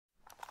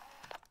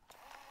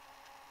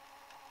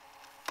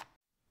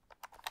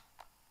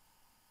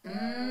So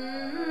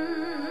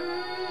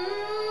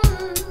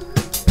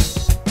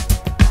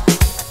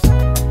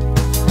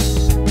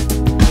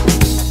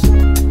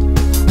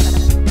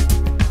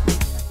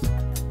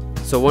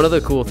one of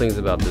the cool things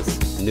about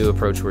this new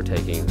approach we're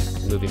taking,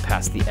 moving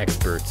past the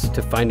experts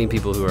to finding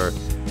people who are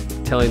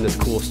telling this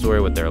cool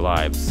story with their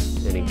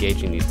lives and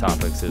engaging these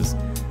topics, is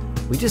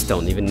we just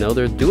don't even know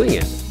they're doing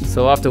it.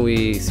 So often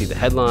we see the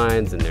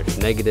headlines and there's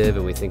negative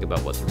and we think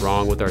about what's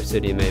wrong with our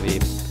city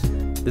maybe.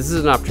 This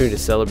is an opportunity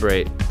to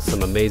celebrate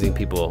some amazing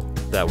people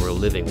that we're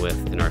living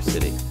with in our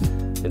city.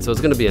 And so it's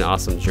going to be an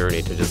awesome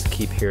journey to just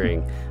keep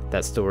hearing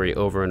that story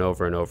over and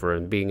over and over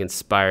and being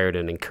inspired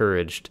and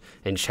encouraged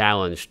and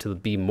challenged to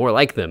be more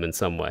like them in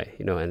some way,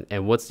 you know,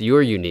 and what's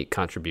your unique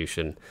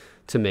contribution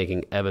to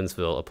making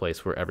Evansville a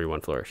place where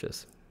everyone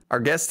flourishes? Our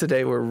guest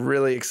today, we're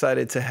really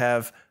excited to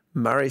have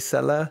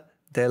Marisela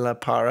de la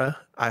Parra.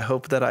 I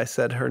hope that I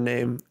said her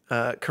name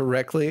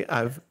correctly.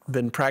 I've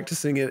been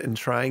practicing it and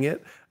trying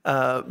it.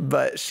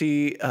 But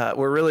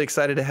we're really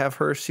excited to have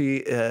her.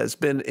 She has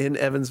been in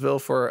Evansville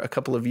for a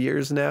couple of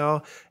years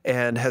now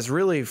and has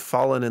really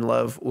fallen in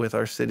love with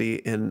our city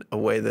in a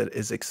way that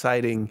is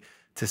exciting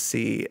to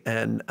see,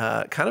 and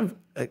kind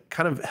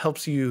of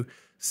helps you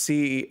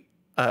see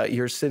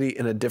your city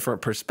in a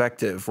different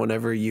perspective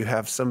whenever you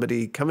have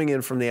somebody coming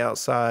in from the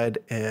outside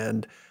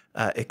and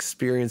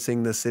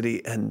experiencing the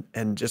city and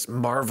just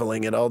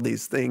marveling at all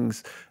these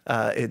things.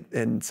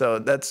 And so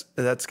that's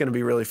going to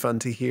be really fun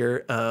to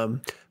hear.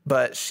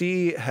 But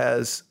she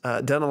has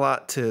done a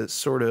lot to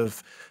sort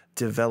of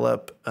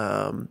develop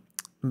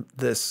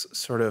this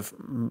sort of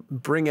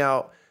bring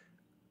out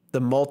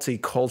the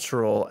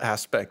multicultural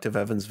aspect of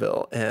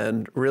Evansville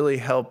and really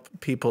help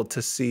people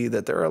to see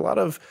that there are a lot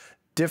of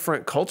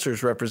different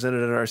cultures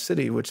represented in our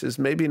city, which is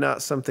maybe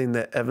not something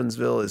that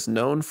Evansville is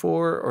known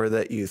for or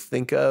that you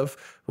think of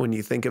when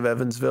you think of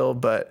Evansville.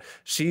 But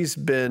she's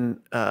been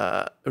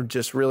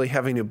just really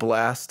having a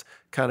blast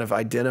kind of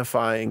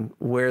identifying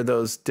where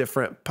those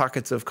different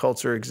pockets of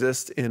culture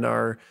exist in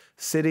our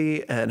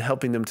city and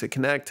helping them to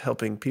connect,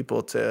 helping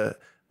people to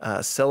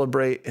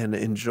celebrate and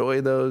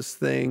enjoy those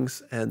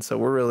things. And so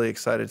we're really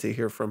excited to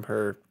hear from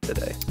her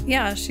today.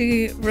 Yeah,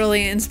 she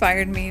really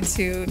inspired me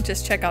to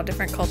just check out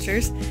different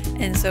cultures.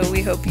 And so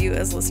we hope you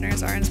as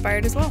listeners are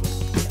inspired as well.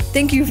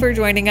 Thank you for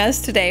joining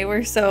us today.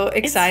 We're so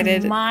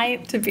excited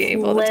to be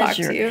able to talk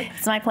to you.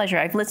 It's my pleasure.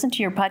 I've listened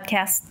to your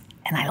podcast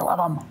and I love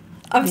them.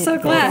 I'm so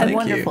glad. Thank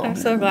Wonderful. you. I'm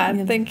so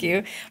glad. Thank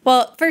you.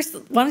 Well, first,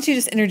 why don't you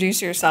just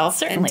introduce yourself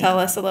Certainly. and tell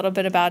us a little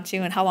bit about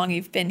you and how long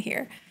you've been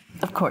here?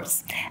 Of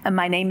course.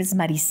 My name is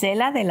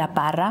Marisela de la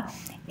Parra,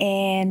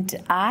 and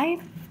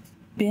I've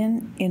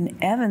been in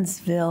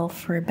Evansville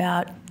for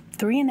about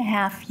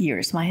 3.5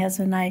 years. My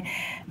husband and I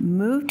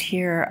moved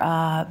here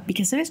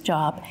because of his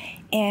job,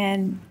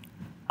 and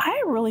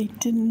I really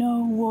didn't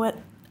know what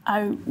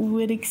I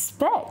would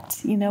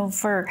expect. You know,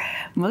 for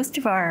most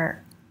of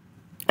our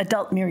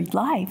adult married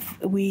life,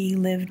 we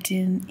lived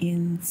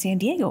in San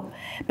Diego,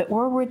 but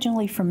we're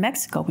originally from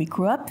Mexico. We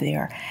grew up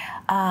there.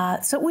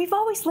 So we've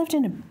always lived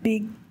in a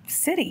big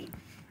city.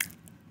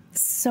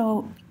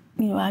 So,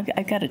 you know,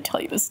 I've got to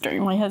tell you a story.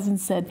 My husband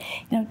said,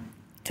 you know,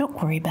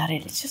 don't worry about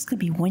it. It's just going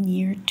to be 1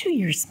 year, 2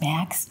 years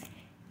max.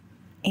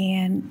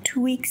 And 2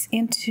 weeks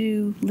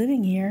into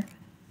living here,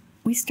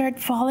 we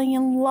started falling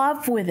in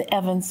love with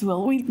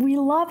Evansville. We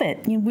love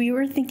it. You know, we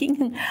were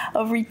thinking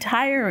of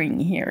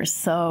retiring here.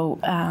 So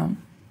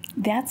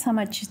that's how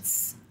much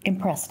it's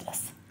impressed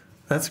us.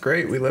 That's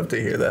great. We love to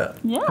hear that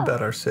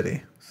about our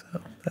city.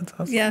 So that's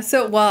awesome. Yeah.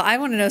 So, well, I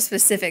want to know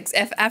specifics.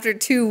 If after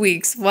 2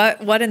 weeks,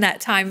 what in that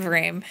time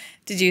frame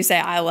did you say,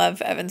 I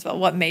love Evansville?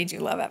 What made you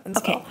love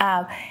Evansville?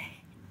 Okay.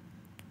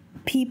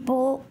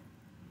 People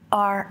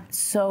are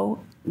so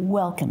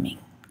welcoming.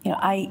 You know,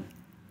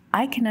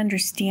 I can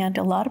understand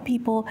a lot of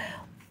people.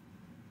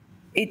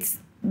 It's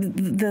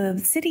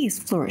the city is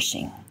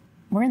flourishing.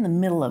 We're in the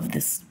middle of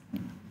this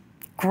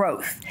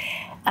growth.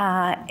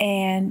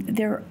 And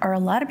there are a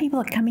lot of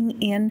people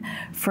coming in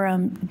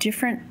from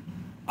different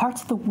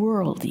parts of the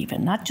world,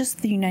 even, not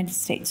just the United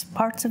States,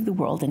 parts of the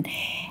world. And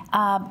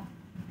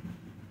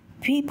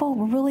people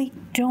really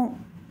don't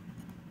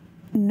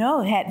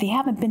know that they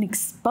haven't been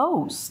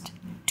exposed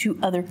to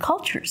other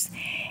cultures.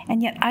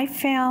 And yet I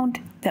found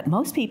that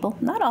most people,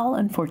 not all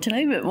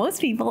unfortunately, but most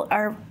people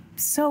are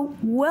so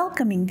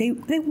welcoming.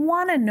 They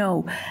want to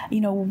know,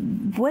 you know,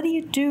 what do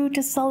you do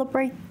to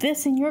celebrate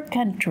this in your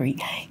country?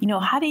 You know,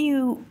 how do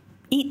you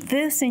eat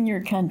this in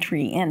your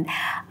country? And,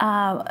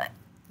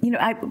 you know,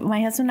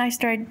 my husband and I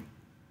started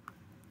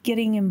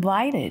getting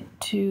invited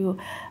to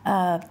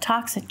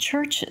talks at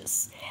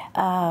churches,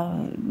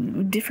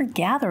 different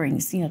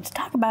gatherings, you know, to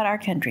talk about our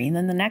country. And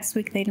then the next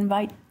week they'd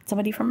invite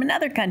somebody from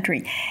another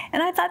country.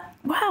 And I thought,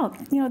 wow,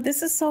 you know,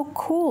 this is so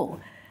cool.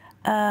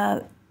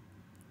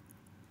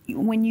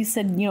 When you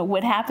said, you know,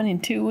 what happened in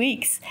 2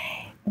 weeks,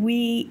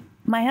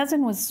 my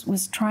husband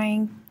was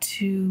trying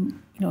to,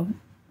 you know,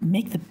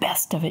 make the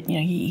best of it. You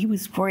know, he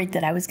was worried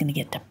that I was going to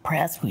get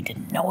depressed. We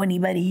didn't know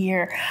anybody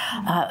here.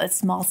 A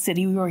small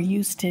city, we were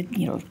used to,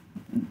 you know,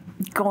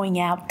 going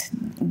out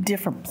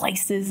different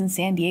places in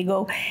San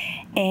Diego.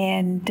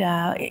 And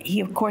he,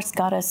 of course,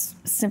 got us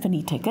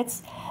symphony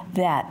tickets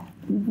that,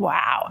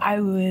 wow, I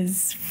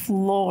was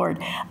floored.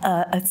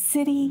 A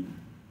city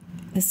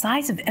the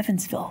size of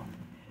Evansville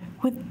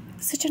with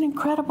such an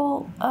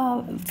incredible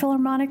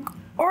philharmonic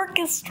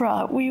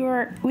orchestra. We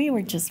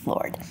were just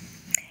floored.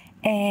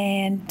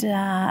 And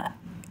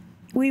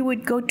we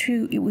would go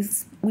to,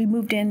 we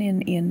moved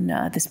in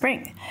the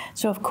spring.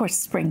 So of course,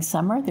 spring,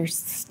 summer, there's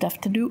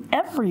stuff to do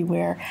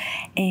everywhere.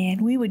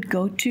 And we would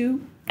go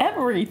to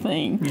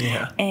everything.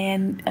 Yeah.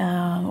 And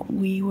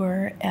we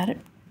were at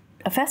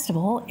a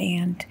festival,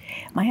 and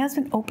my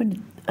husband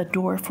opened a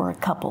door for a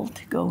couple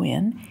to go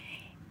in,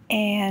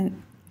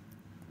 and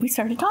we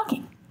started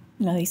talking.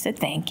 You know, they said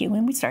thank you,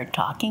 and we started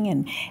talking,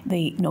 and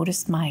they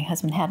noticed my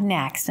husband had an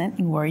accent,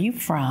 and where are you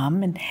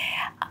from? And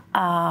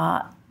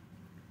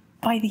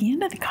by the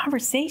end of the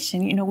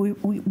conversation, you know,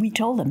 we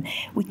told them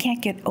we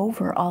can't get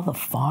over all the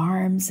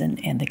farms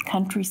and the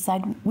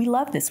countryside. We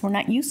love this. We're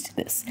not used to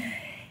this.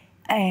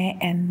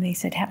 And they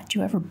said, haven't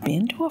you ever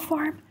been to a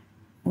farm?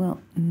 Well,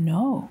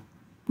 no,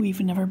 we've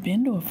never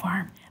been to a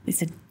farm. They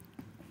said,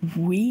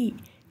 we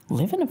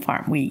live in a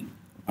farm. We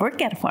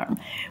work at a farm.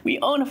 We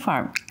own a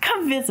farm.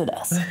 Come visit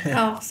us.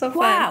 Oh, so fun.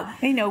 Wow.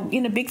 You know,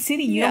 in a big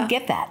city, you don't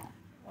get that.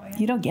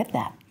 You don't get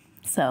that.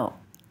 So,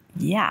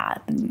 yeah.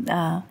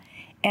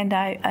 And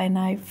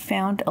I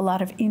found a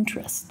lot of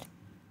interest.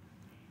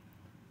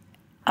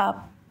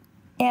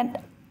 And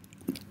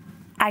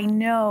I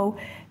know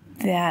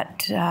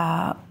that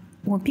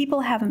when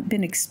people haven't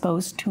been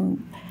exposed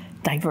to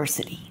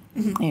diversity,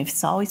 mm-hmm.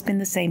 It's always been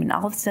the same, and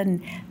all of a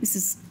sudden this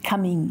is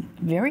coming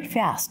very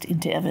fast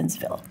into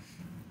Evansville,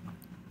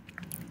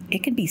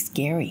 it can be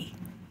scary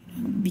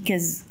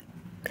because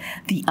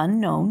the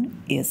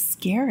unknown is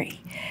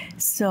scary.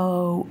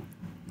 So,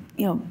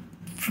 you know,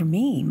 for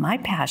me, my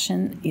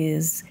passion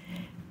is,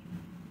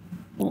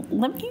 well,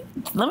 let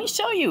me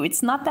show you.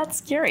 It's not that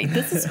scary.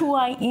 This is who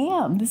I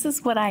am. This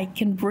is what I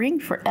can bring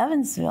for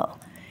Evansville.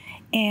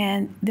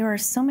 And there are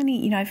so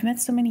many, you know, I've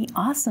met so many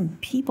awesome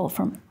people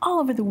from all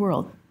over the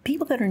world,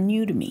 people that are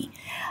new to me.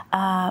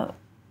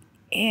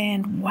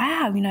 And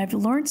wow, you know, I've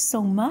learned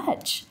so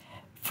much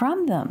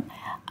from them.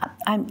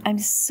 I'm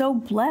so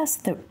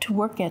blessed to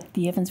work at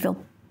the Evansville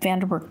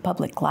Vanderburgh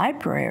Public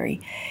Library,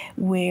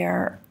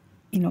 where,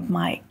 you know,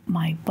 my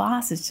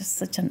boss is just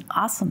such an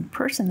awesome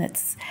person that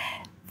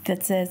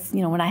says,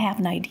 you know, when I have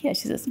an idea,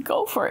 she says,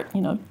 go for it,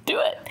 you know, do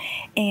it.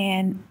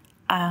 And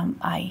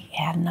I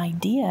had an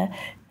idea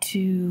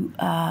to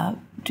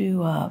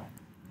do a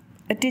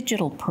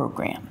digital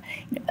program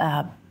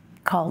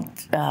called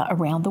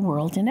Around the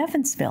World in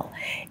Evansville.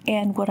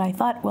 And what I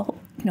thought, well,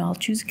 you know, I'll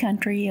choose a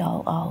country,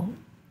 I'll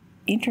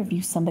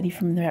interview somebody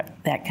from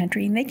that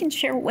country, and they can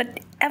share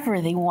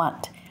whatever they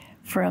want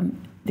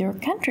from their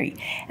country.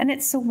 And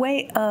it's a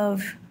way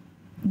of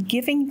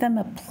giving them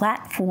a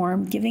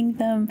platform, giving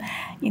them,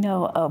 you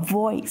know, a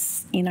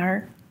voice in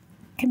our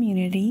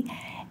community,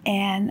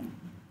 and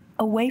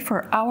a way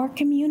for our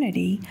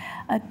community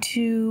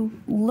to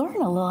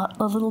learn a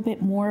little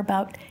bit more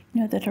about,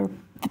 you know, the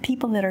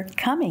people that are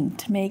coming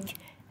to make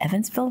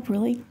Evansville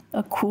really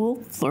a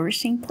cool,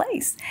 flourishing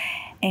place.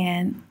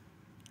 And,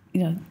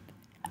 you know,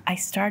 I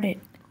started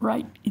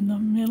right in the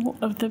middle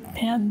of the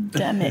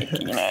pandemic.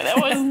 You know, that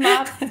was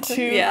not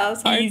too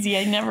easy.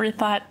 I never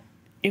thought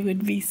it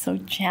would be so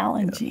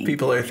challenging.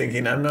 People are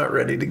thinking, I'm not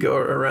ready to go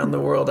around the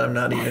world. I'm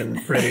not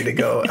even ready to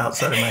go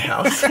outside of my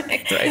house.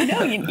 Right?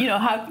 No, you know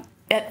how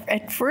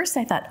at first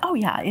I thought, oh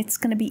yeah, it's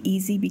going to be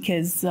easy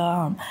because,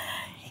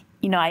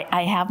 you know,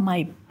 I have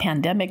my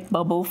pandemic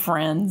bubble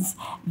friends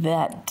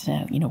that,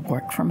 you know,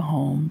 work from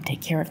home,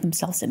 take care of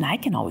themselves, and I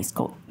can always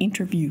go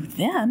interview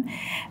them.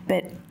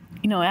 But,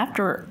 you know,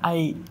 after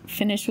I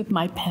finished with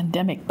my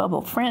pandemic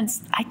bubble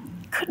friends, I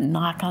couldn't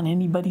knock on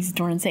anybody's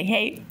door and say,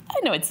 hey, I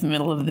know it's the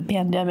middle of the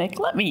pandemic.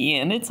 Let me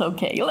in. It's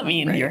okay. Let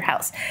me into your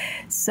house.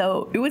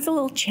 So it was a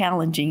little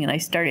challenging, and I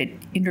started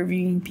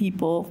interviewing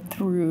people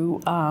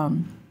through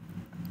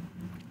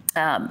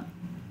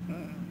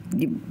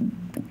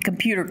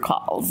computer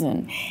calls,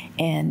 and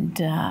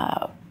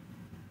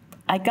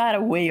I got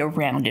a way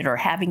around it, or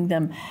having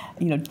them,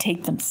 you know,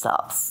 tape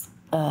themselves.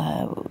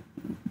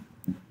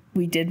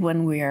 We did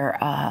one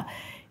where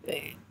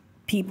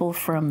people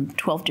from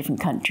 12 different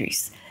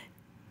countries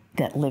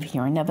that live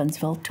here in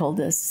Evansville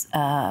told us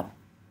how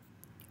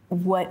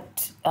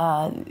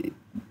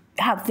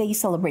they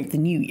celebrate the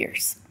New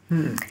Year's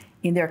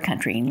in their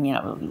country. And, you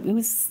know, it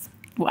was,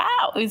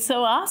 wow, it was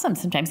so awesome.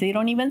 Sometimes they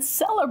don't even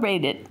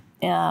celebrate it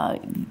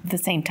the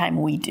same time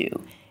we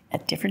do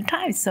at different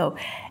times. So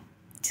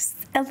just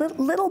a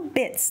little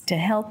bits to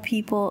help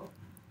people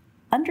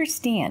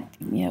understand,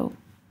 you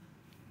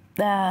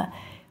know,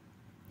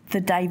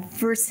 the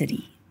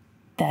diversity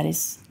that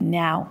is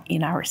now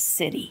in our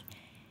city.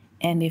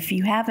 And if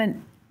you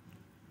haven't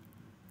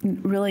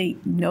really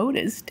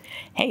noticed,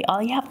 hey,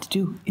 all you have to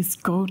do is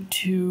go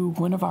to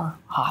one of our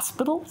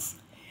hospitals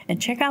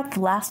and check out the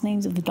last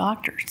names of the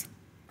doctors.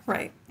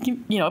 Right.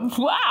 You know,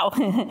 wow,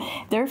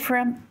 they're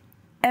from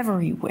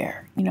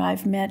everywhere. You know,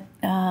 I've met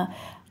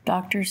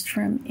doctors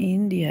from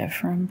India,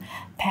 from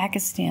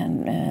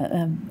Pakistan,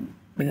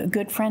 a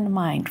good friend of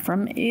mine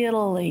from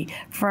Italy,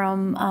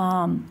 from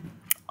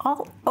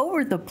all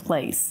over the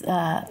place,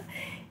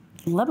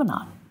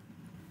 Lebanon.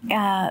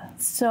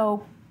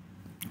 So,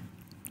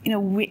 you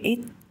know,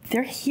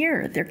 they're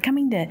here. They're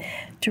coming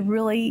to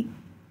really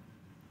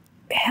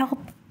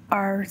help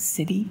our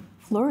city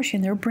flourish,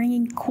 and they're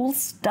bringing cool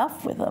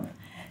stuff with them.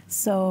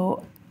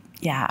 So,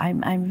 yeah,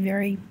 I'm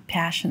very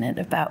passionate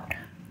about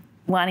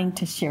wanting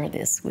to share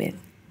this with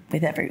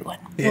everyone.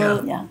 Yeah.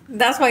 Well, Yeah.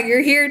 that's why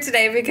you're here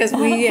today, because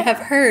we have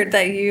heard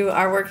that you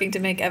are working to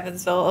make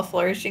Evansville a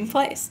flourishing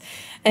place.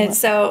 And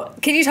so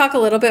can you talk a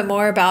little bit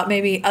more about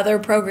maybe other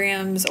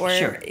programs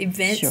or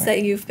events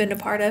that you've been a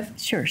part of?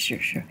 Sure.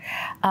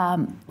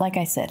 Like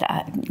I said,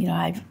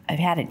 I've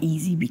had it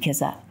easy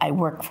because I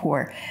work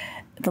for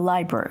the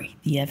library,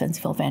 the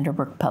Evansville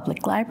Vanderburgh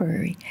Public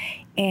Library.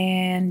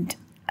 And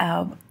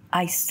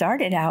I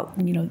started out,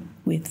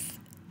 with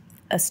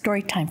a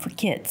story time for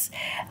kids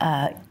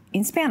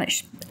in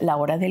Spanish, La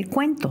Hora del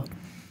Cuento.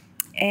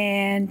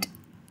 And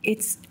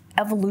it's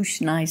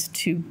evolutionized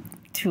to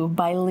a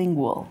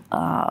bilingual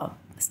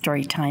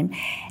story time.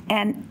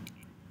 And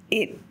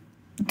it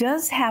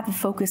does have a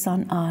focus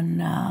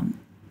on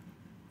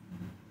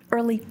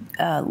early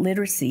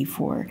literacy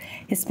for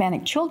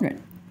Hispanic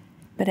children.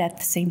 But at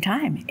the same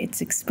time, it's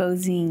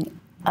exposing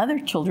other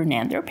children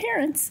and their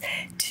parents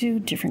to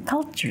different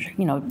cultures,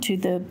 to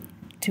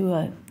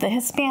the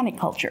Hispanic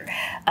culture.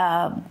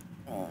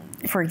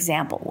 For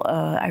example,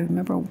 I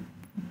remember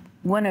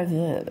one of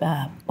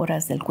the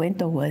Horas del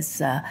Cuento was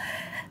a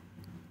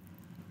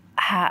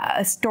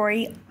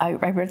story. I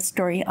read a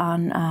story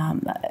on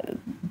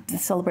the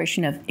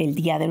celebration of El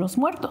Día de los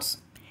Muertos.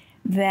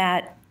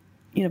 That,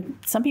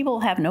 some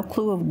people have no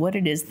clue of what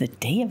it is, the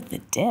Day of the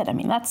Dead. I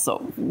mean, that's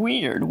so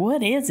weird.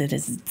 What is it?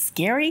 Is it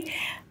scary?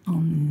 Oh,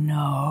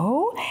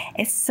 no.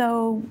 And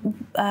so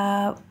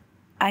I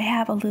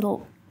have a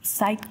little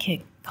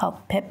sidekick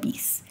called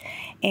Pepis.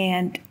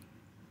 And,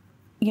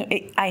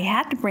 I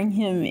had to bring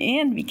him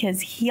in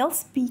because he'll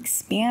speak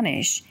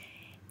Spanish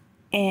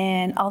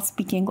and I'll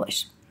speak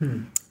English.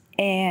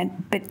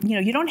 But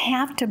you don't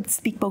have to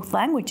speak both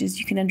languages.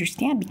 You can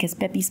understand, because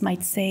Pepis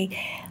might say,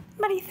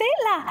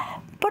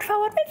 Marisela, por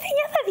favor, me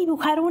enseñas a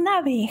dibujar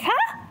una abeja?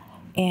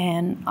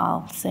 And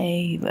I'll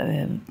say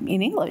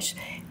in English,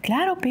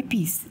 claro,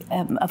 Pepis,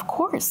 of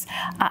course,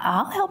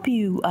 I'll help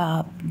you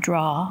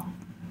draw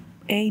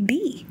a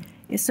bee.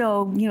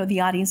 So, the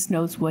audience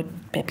knows what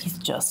Pepis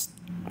just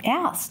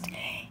asked.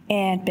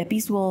 And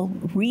Pepis will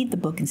read the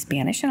book in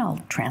Spanish, and I'll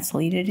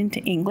translate it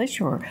into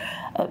English. Or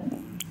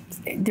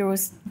there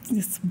was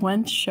this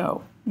one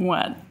show,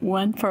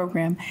 one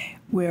program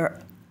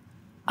where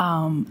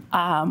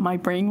my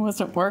brain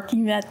wasn't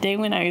working that day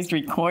when I was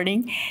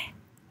recording,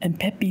 and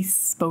Pepis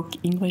spoke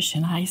English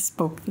and I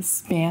spoke the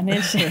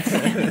Spanish.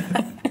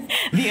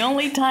 The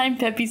only time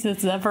Pepis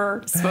has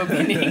ever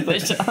spoken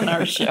English on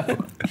our show.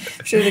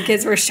 I'm sure the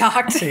kids were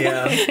shocked.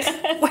 Yeah.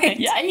 Wait.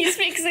 Yeah, he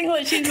speaks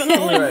English. He's been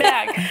holding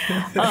back.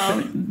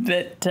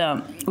 But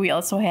we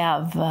also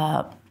have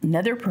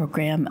another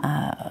program,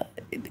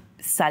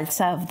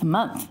 Salsa of the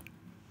Month.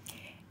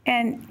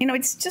 And,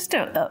 it's just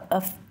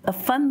a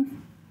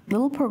fun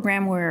little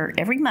program where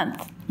every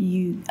month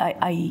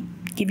I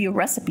give you a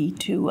recipe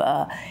to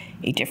a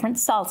different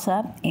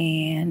salsa,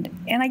 and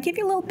I give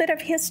you a little bit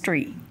of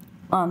history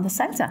on the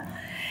salsa.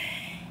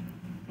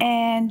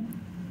 And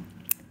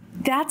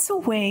that's a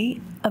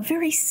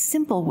very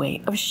simple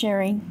way of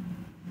sharing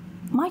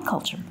my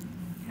culture.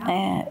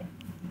 And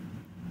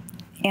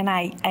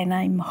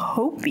I'm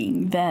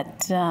hoping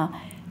that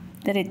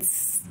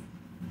it's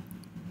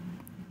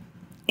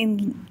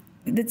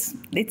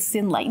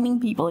enlightening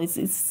people.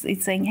 It's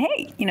saying,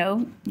 hey,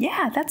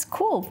 yeah, that's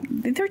cool.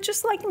 They're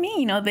just like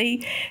me.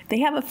 They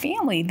have a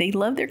family. They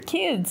love their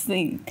kids.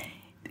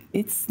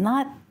 It's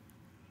not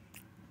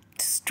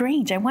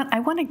strange. I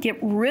want to get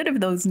rid of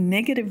those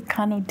negative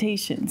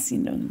connotations.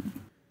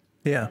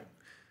 Yeah.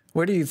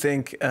 Where do you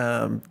think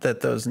that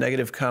those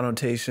negative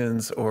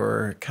connotations,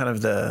 or kind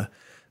of the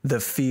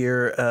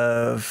fear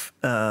of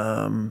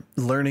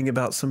learning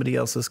about somebody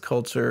else's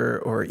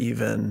culture, or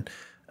even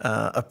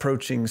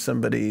approaching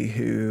somebody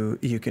who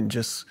you can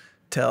just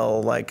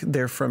tell like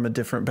they're from a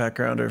different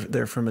background or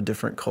they're from a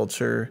different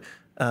culture,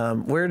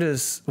 what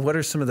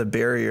are some of the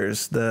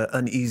barriers, the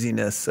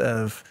uneasiness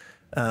of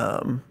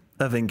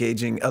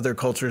engaging other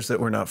cultures that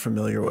we're not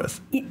familiar with?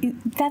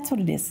 That's what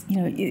it is.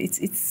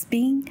 It's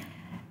being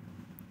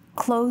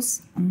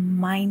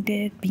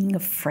close-minded, being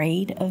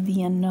afraid of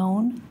the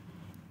unknown.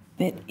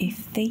 But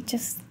if they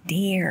just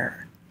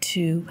dare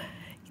to,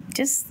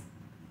 just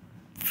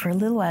for a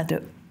little while,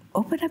 to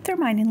open up their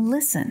mind and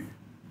listen,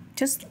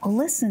 just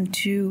listen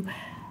to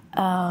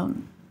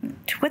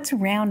what's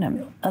around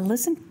them.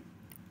 Listen.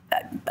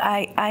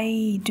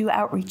 I do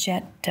outreach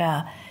at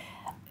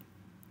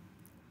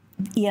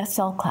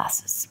ESL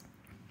classes,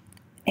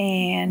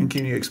 And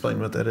can you explain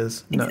what that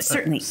is?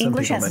 Certainly.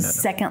 English as a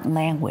second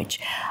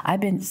language. I've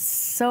been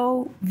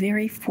so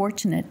very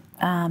fortunate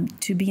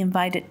to be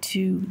invited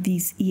to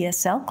these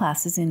ESL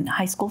classes in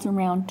high schools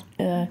around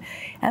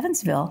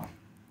Evansville.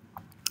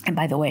 And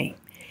by the way,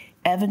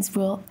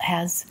 Evansville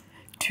has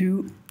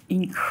two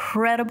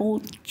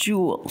incredible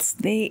jewels.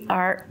 They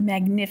are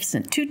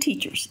magnificent. Two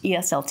teachers,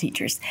 ESL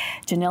teachers,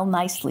 Janelle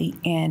Nicely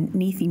and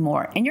Neethi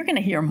Moore. And you're going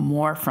to hear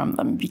more from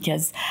them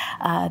because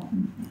I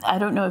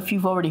don't know if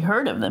you've already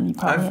heard of them. You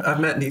probably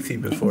I've met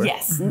Neethi before.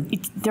 Yes,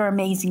 they're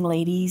amazing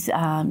ladies.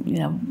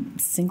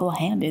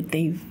 Single-handed,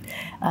 they've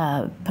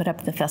put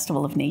up the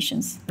Festival of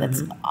Nations.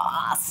 That's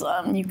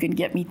awesome. You can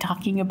get me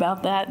talking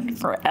about that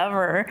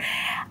forever.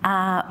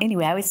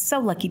 Anyway, I was so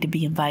lucky to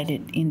be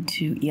invited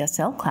into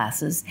ESL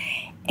classes.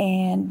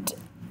 And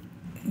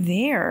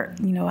there,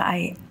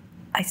 I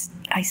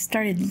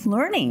started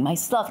learning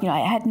myself.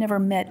 I had never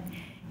met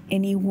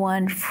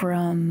anyone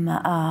from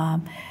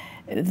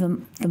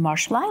the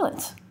Marshall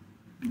Islands.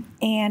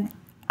 And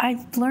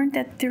I've learned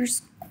that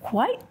there's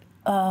quite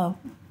a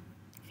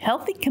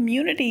healthy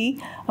community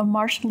of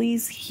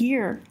Marshallese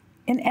here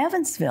in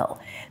Evansville.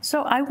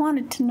 So I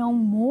wanted to know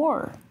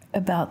more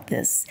about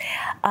this.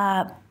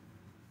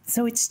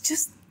 So it's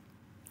just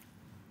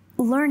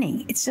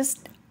learning. It's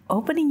just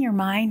opening your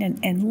mind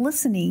and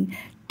listening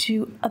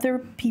to other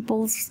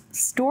people's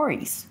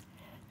stories,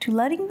 to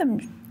letting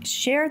them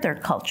share their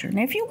culture. And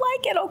if you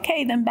like it,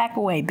 okay, then back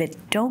away. But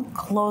don't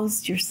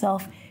close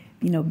yourself,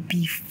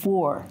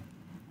 before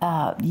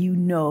you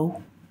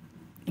know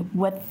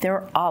what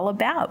they're all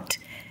about.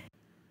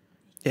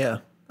 Yeah,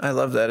 I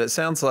love that. It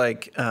sounds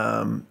like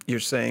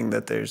you're saying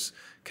that there's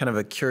kind of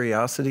a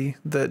curiosity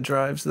that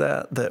drives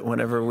that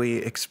whenever we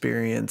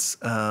experience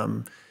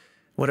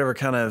whatever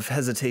kind of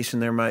hesitation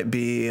there might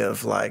be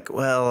of like,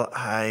 well,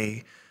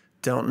 I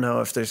don't know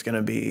if there's going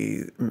to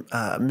be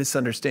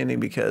misunderstanding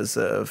because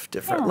of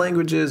different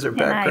languages or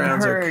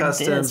backgrounds or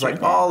customs,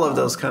 like all of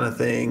those kind of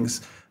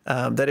things.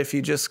 That if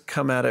you just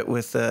come at it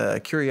with a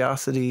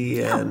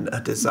curiosity and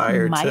a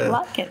desire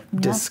to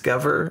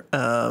discover,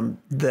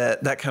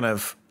 that kind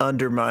of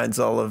undermines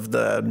all of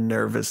the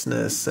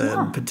nervousness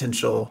and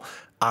potential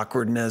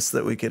awkwardness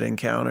that we could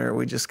encounter.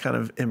 We just kind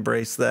of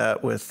embrace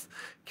that with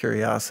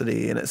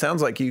curiosity. And it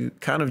sounds like you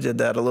kind of did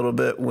that a little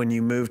bit when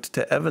you moved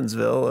to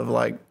Evansville of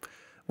like,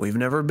 we've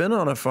never been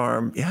on a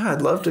farm. Yeah,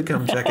 I'd love to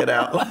come check it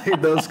out.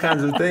 Like those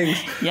kinds of things.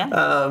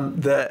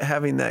 That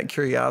having that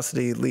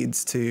curiosity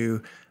leads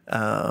to,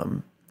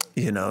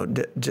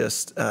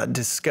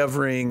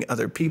 discovering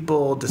other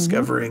people,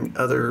 discovering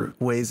other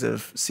ways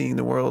of seeing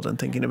the world and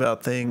thinking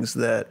about things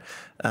that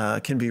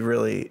can be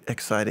really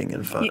exciting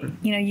and fun.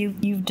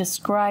 You've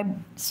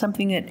described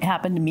something that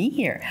happened to me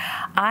here.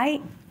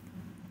 The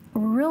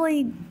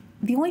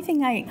only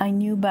thing I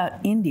knew about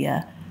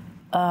India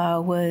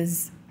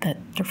was that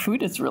their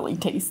food is really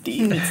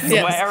tasty. It's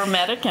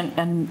aromatic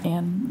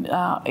and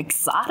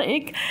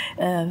exotic,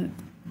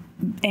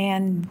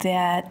 and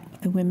that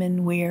the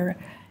women wear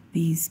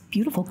these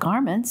beautiful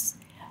garments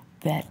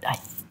that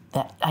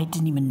I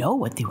didn't even know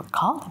what they were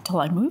called until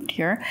I moved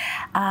here,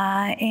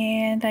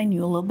 and I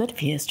knew a little bit of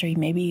history,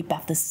 maybe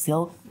about the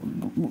silk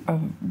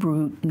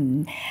route,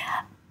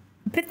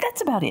 but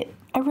that's about it.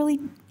 I really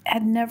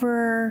had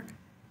never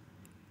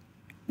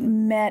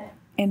met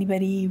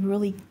anybody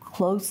really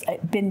close,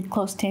 been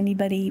close to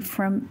anybody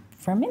from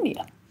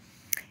India.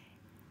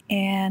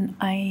 And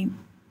I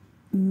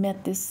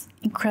met this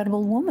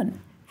incredible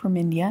woman from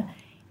India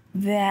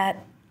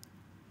that,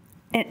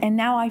 and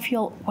now I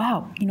feel,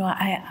 wow,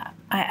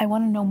 I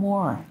want to know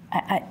more.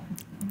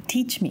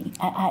 Teach me.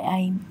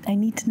 I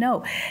need to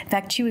know. In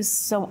fact, she was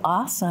so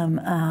awesome.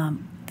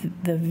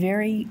 The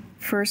very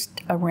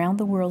first Around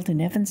the World in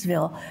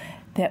Evansville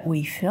that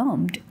we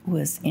filmed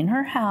was in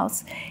her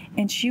house,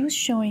 and she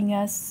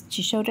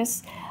showed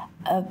us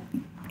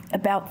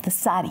about the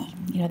sari,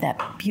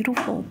 that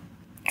beautiful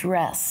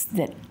dress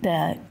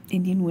that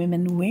Indian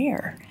women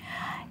wear.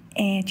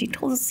 And she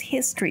told us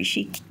history.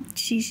 She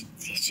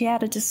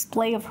had a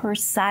display of her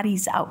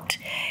saris out.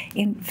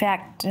 In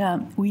fact,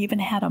 we even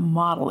had a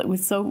model. It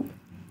was so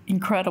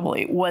incredible.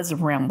 It was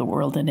Around the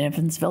World in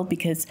Evansville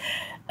because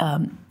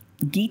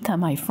Geeta,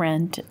 my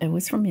friend,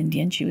 was from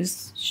India, and she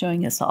was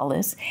showing us all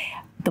this.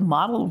 The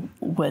model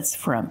was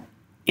from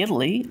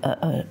Italy,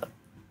 a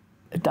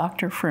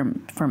doctor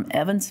from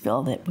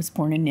Evansville that was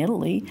born in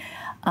Italy,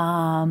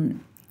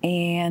 and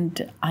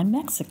I'm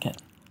Mexican.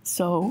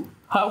 So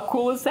how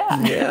cool is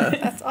that? Yeah.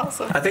 That's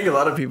awesome. I think a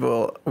lot of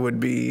people would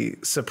be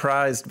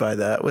surprised by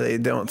that. They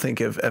don't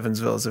think of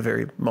Evansville as a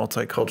very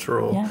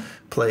multicultural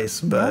place,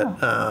 but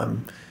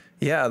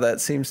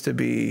that seems to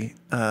be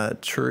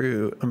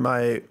true.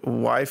 My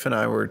wife and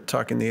I were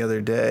talking the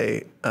other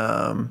day,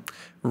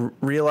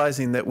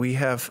 realizing that we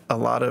have a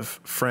lot of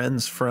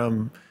friends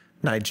from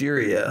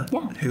Nigeria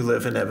who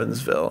live in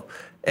Evansville,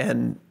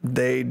 and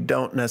they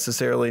don't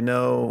necessarily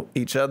know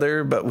each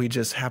other, but we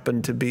just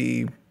happen to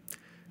be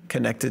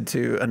connected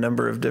to a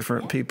number of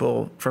different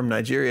people from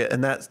Nigeria.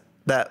 And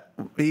that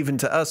even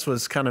to us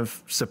was kind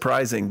of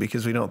surprising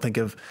because we don't think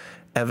of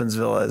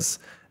Evansville as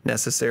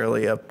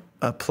necessarily a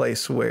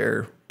place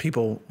where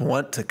people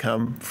want to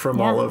come from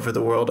all over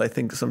the world. I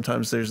think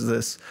sometimes there's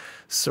this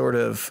sort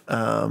of,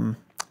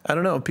 I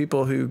don't know,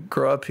 people who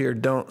grow up here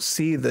don't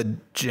see the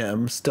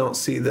gems, don't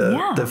see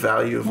the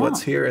value of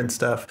what's here and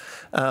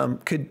stuff.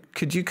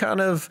 Could you kind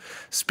of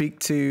speak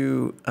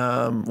to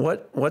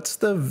what's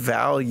the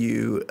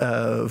value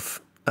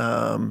of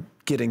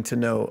getting to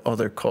know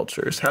other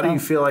cultures? How do you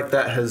feel like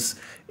that has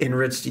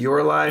enriched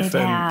your life,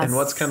 and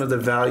what's kind of the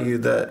value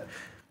that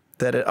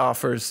it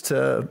offers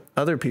to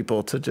other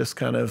people to just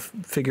kind of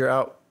figure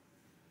out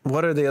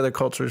what are the other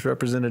cultures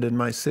represented in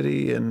my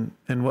city, and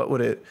what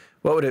would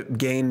it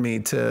gain me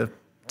to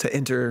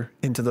enter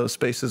into those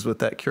spaces with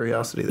that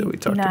curiosity that we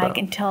talked about?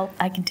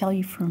 I can tell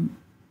you from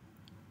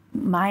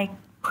my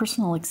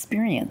personal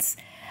experience,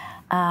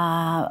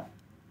 I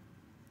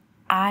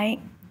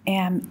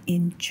am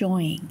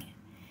enjoying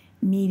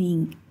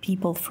meeting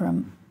people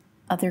from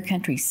other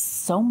countries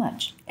so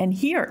much. And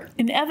here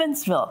in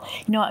Evansville,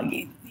 not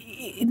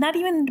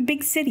even in a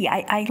big city.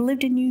 I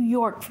lived in New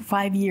York for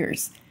 5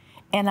 years,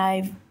 and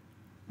I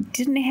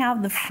didn't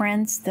have the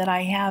friends that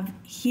I have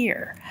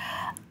here.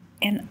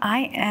 And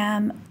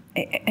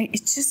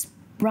it's just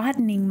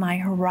broadening my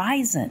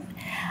horizon.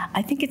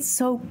 I think it's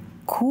so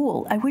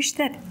cool. I wish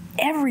that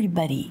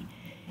everybody,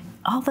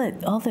 all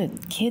the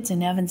kids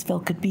in Evansville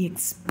could be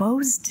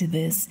exposed to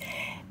this,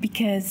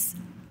 because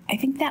I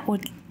think that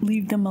would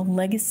leave them a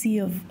legacy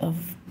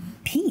of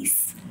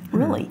peace,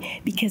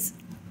 really. Because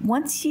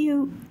once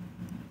you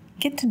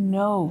get to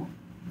know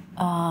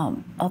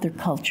other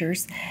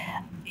cultures,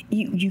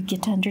 you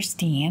get to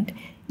understand,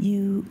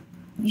 you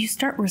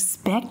start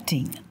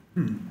respecting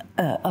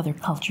other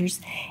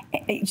cultures,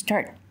 you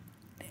start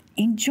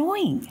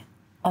enjoying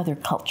other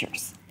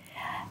cultures.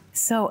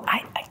 So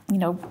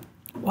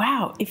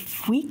wow,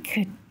 if we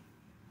could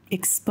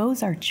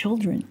expose our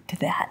children to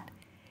that,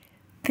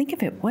 think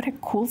of it, what a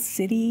cool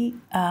city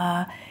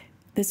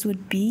this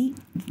would be.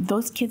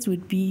 Those kids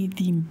would be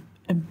the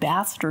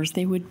ambassadors.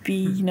 They would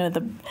be,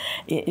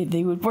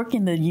 they would work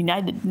in the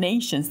United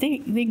Nations. They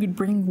could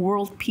bring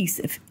world peace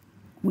if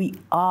we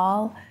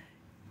all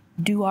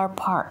do our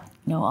part.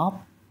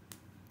 All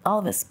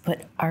of us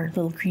put our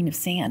little grain of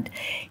sand.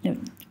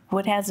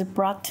 What has it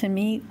brought to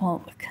me?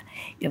 Well,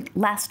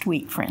 last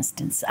week, for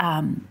instance,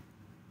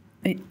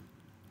 it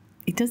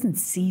doesn't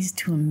cease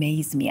to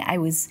amaze me. I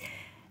was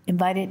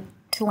invited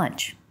to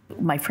lunch.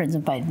 My friends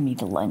invited me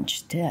to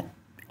lunch at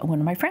one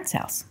of my friends'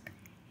 house.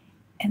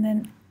 And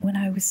then when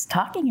I was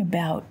talking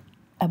about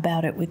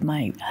it with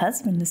my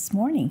husband this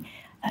morning,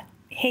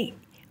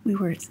 we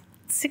were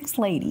 6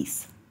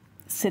 ladies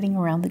sitting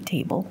around the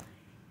table.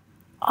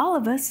 All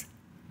of us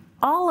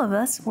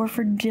were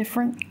from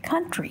different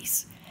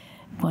countries.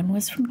 One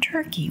was from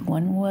Turkey,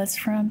 one was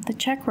from the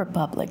Czech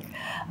Republic,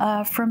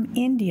 from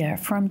India,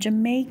 from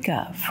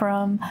Jamaica,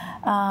 from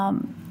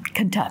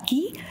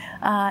Kentucky,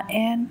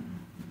 and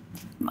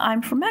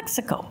I'm from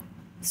Mexico.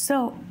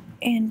 So,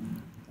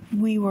 and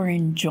we were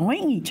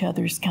enjoying each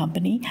other's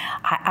company.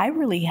 I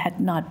really had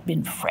not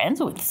been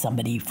friends with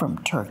somebody from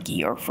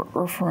Turkey or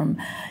from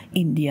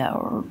India,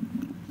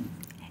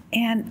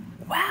 and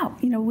wow,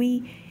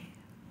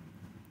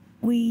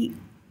 we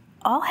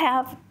all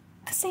have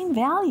the same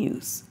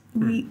values.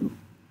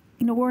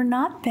 We're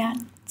not that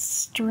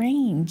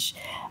strange.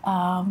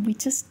 We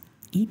just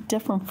eat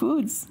different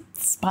foods,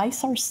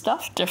 spice our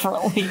stuff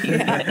differently,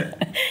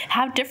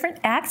 have different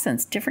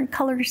accents, different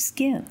colored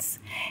skins.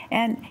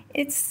 And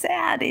it's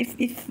sad if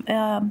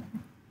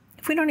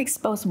we don't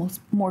expose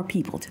more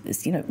people to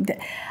this.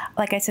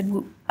 Like I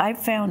said, I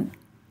found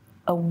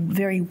a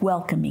very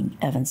welcoming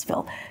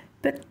Evansville,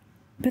 but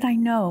I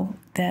know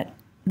that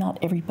not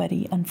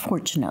everybody,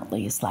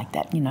 unfortunately, is like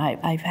that.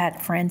 I've had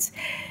friends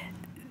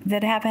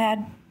that have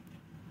had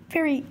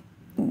very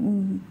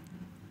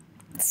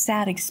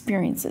sad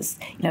experiences.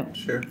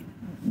 Sure.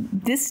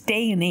 This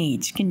day and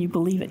age, can you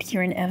believe it?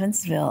 Here in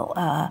Evansville,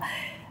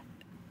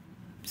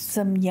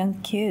 some young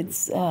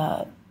kids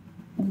were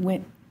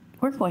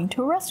going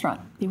to a restaurant.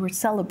 They were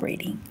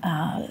celebrating,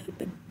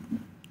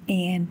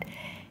 and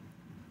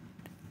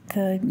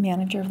the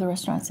manager of the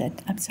restaurant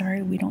said, "I'm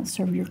sorry, we don't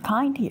serve your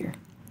kind here."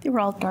 They were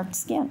all dark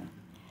skinned.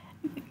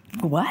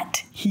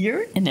 What?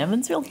 Here in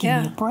Evansville?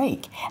 Give me a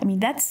break.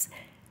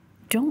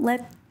 Don't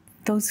let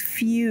those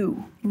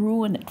few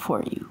ruin it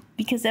for you,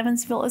 because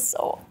Evansville is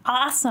so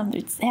awesome.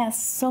 It has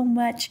so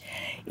much.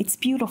 It's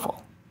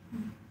beautiful.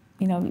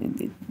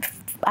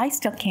 I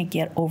still can't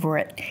get over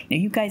it.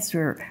 You guys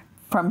are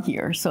from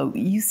here, so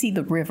you see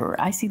the river.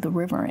 I see the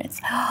river, and it's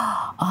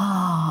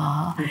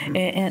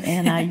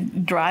and I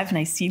drive and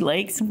I see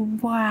lakes.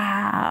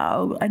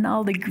 Wow, and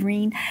all the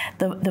green,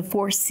 the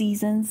 4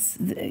 seasons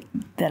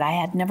that I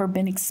had never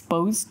been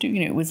exposed to.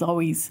 It was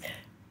always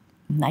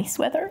nice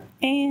weather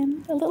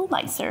and a little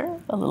nicer,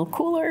 a little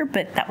cooler,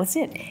 but that was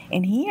it.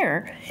 And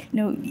here,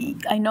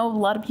 I know a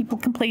lot of people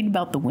complain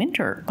about the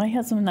winter. My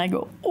husband and I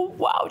go, "Oh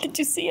wow, did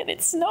you see it?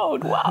 It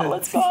snowed. Wow,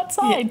 let's go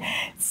outside."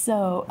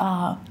 So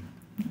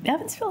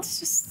Evansville is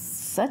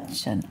just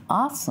such an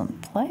awesome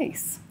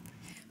place.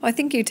 Well, I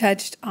think you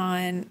touched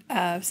on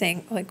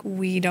saying like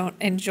we don't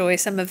enjoy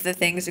some of the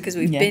things because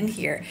we've been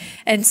here.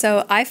 And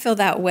so I feel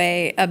that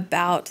way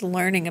about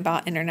learning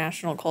about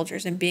international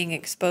cultures and being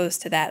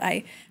exposed to that.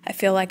 I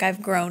feel like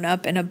I've grown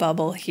up in a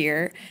bubble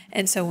here.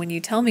 And so when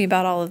you tell me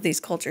about all of these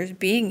cultures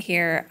being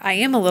here, I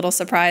am a little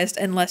surprised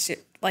unless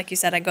like you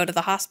said, I go to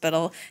the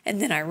hospital and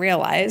then I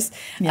realize,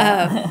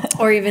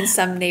 or even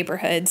some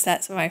neighborhoods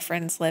that some of my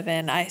friends live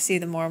in, I see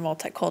the more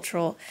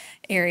multicultural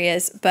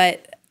areas.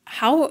 But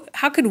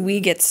how could we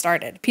get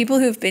started? People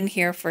who've been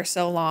here for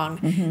so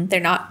long, they're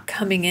not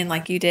coming in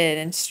like you did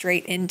and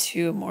straight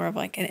into more of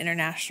like an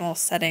international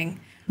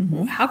setting.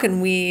 How can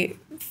we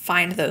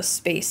find those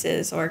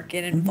spaces or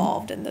get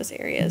involved in those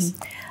areas?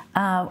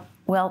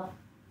 Well,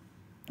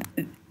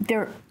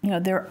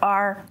 there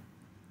are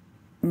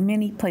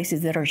many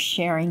places that are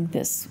sharing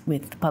this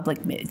with the public.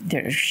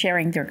 They're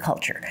sharing their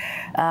culture.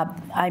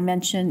 I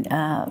mentioned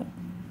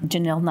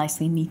Janelle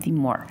nicely meeting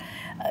more.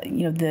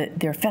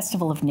 Their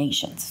Festival of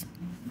Nations.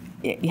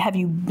 Have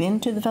you been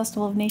to the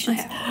Festival of Nations?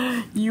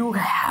 You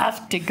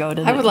have to go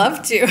to. I would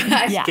love to.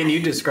 Yeah. Can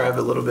you describe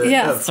a little bit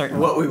of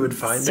what we would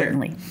find there?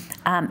 Certainly.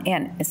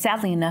 And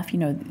sadly enough,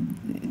 it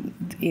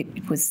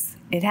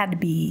had to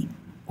be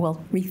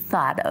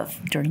rethought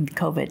of during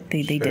COVID.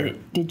 They did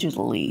it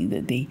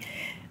digitally. They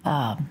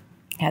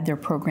had their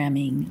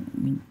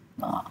programming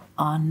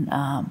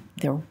on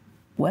their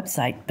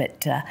website,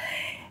 but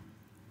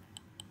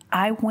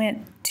I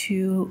went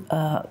to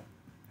the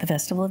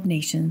Festival of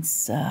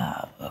Nations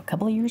a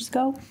couple of years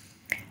ago.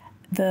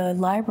 The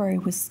library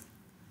was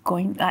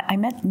going. I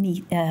met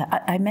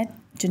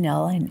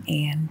Janelle,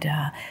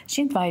 and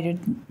she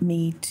invited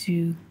me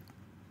to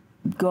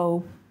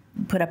go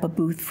put up a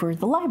booth for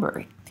the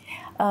library.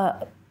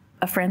 A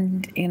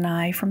friend and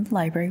I from the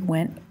library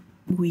went.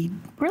 We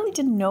really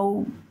didn't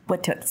know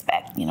what to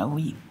expect.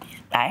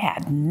 I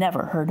had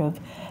never heard of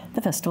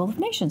the Festival of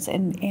Nations,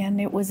 and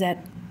it was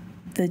at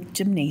the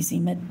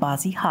gymnasium at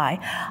Boise High.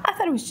 I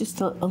thought it was just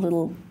a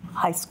little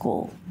high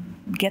school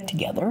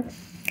get-together.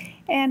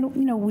 And,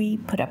 we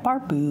put up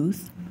our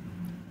booth.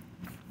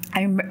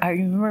 I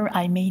remember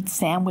I made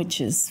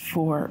sandwiches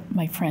for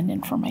my friend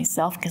and for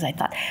myself because I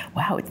thought,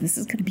 wow, this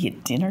is going to be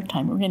at dinner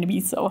time. We're going to be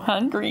so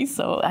hungry.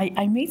 So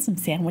I made some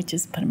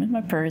sandwiches, put them in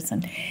my purse,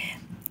 and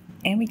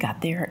we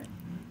got there.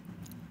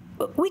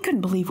 We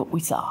couldn't believe what we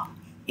saw.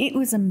 It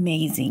was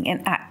amazing.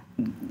 And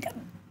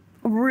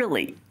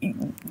really,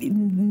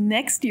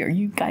 next year,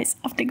 you guys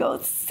have to go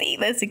see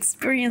this,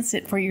 experience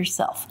it for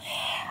yourself.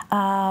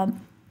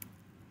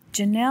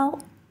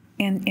 Janelle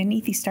and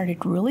Ethy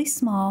started really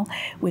small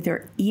with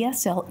their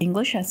ESL,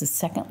 English as a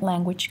Second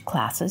Language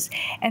classes.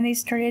 And they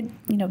started,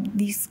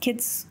 these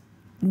kids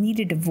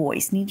needed a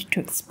voice, needed to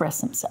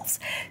express themselves,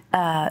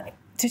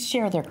 to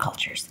share their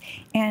cultures.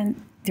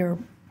 And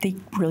they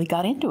really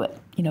got into it,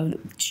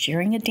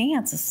 sharing a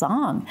dance, a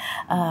song,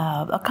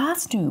 a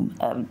costume,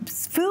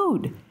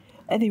 food.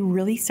 And they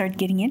really started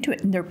getting into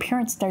it. And their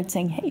parents started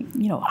saying, hey,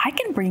 I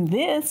can bring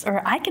this,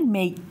 or I can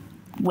make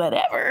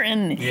whatever.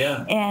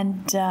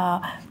 And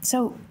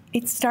so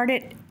it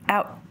started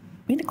out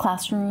in the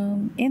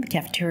classroom, in the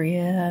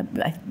cafeteria,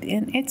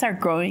 and it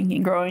started growing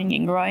and growing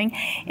and growing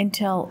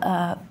until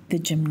the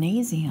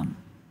gymnasium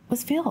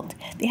was filled.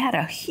 They had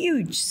a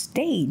huge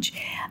stage,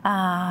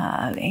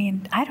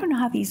 and I don't know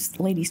how these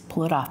ladies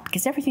pull it off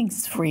because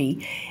everything's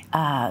free.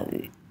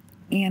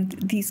 And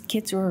these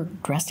kids were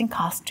dressed in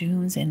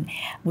costumes and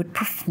would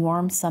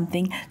perform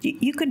something.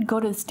 You could go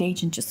to the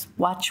stage and just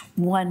watch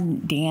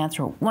one dance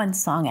or one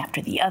song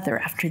after the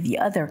other,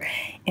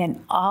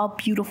 and all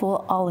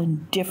beautiful, all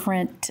in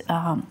different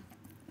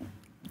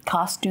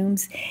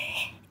costumes.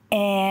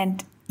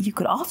 And you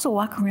could also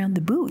walk around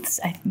the booths.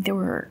 There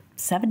were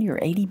 70 or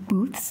 80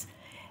 booths.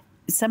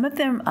 Some of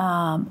them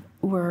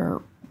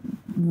were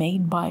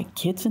made by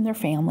kids and their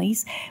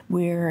families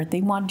where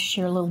they wanted to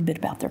share a little bit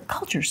about their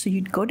culture. So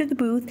you'd go to the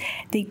booth,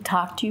 they'd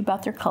talk to you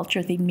about their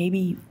culture. They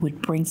maybe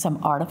would bring some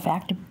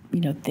artifact,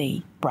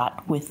 they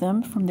brought with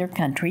them from their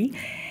country.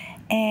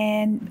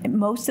 And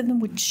most of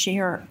them would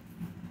share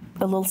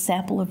a little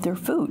sample of their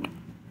food.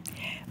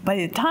 By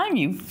the time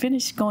you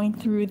finished going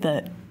through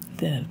the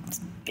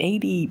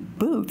 80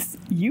 booths,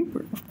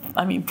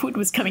 food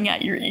was coming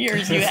out your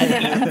ears. You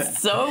had to eat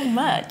so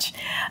much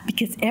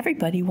because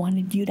everybody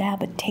wanted you to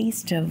have a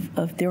taste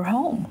of their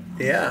home.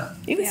 Yeah.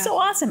 It was so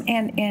awesome.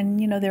 And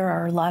there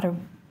are a lot of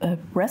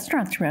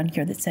restaurants around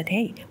here that said,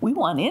 hey, we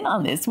want in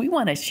on this. We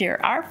want to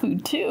share our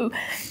food too.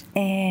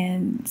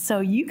 And so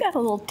you got a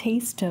little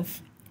taste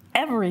of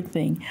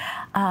everything.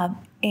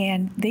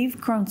 And they've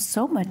grown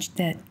so much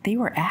that they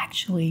were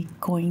actually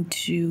going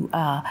to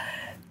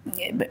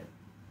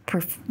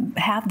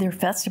have their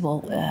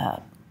festival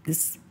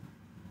this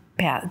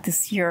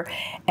year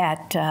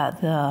at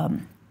the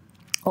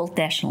Old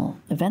National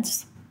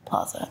Events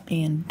Plaza,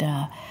 and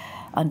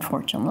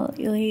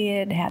unfortunately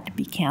it had to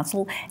be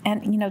canceled.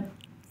 And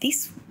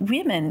these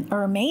women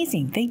are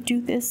amazing. They do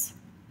this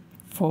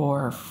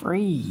for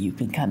free. You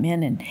can come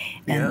in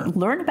and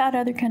learn about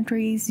other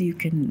countries. You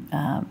can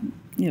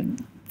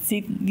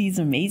see these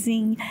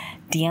amazing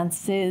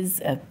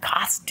dances,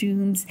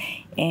 costumes,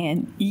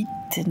 and eat.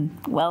 And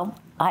well,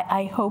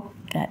 I hope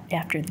that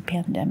after the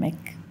pandemic,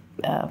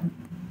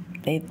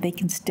 they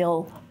can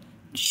still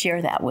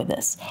share that with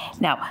us.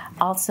 Now,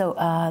 also,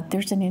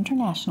 there's an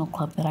international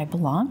club that I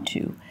belong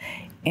to,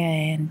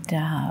 and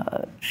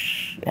I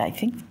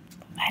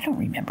don't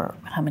remember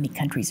how many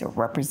countries are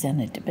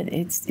represented, but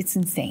it's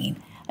insane.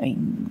 I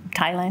mean,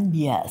 Thailand,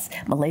 yes.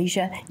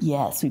 Malaysia,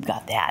 yes, we've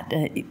got that.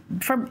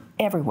 From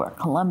everywhere,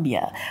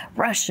 Colombia,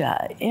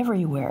 Russia,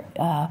 everywhere.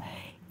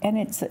 And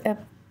it's a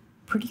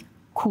pretty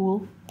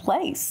cool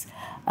place.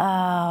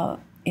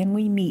 And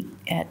we meet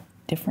at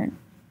different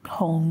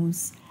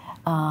homes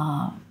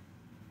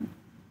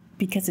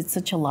because it's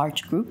such a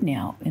large group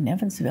now in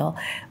Evansville.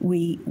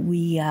 We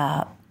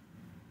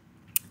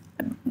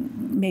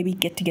maybe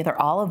get together,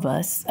 all of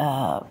us,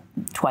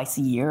 twice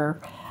a year,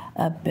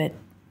 but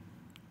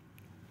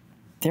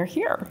they're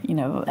here,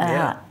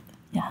 Yeah.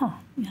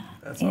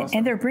 That's awesome.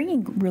 And they're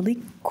bringing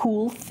really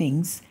cool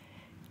things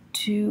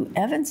to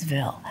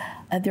Evansville.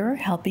 They're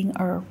helping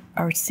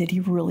our city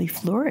really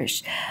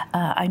flourish.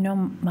 I know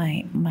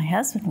my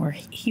husband,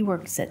 he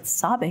works at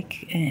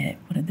Sabic,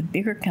 one of the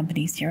bigger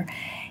companies here,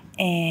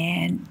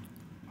 and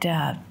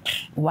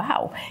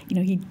wow,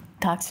 he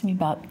talks to me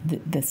about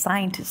the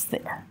scientists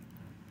there.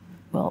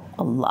 Well,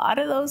 a lot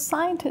of those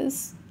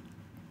scientists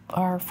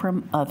are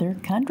from other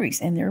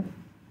countries, and they're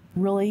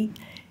really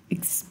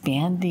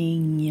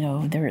expanding.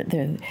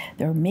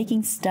 They're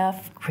making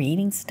stuff,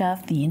 creating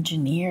stuff. The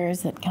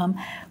engineers that come,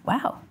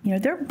 wow,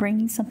 they're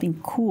bringing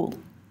something cool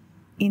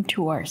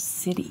into our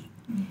city.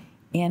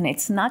 And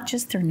it's not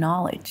just their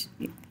knowledge;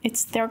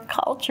 it's their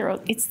culture,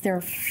 it's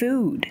their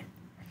food.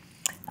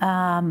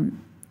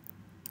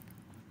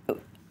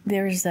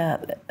 There's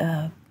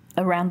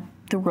around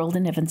the world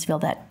in Evansville,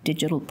 that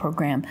digital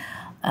program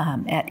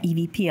at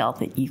EVPL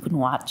that you can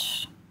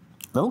watch.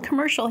 Little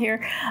commercial here.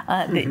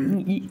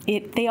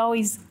 They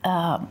always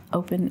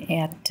open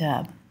at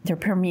their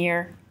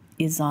premiere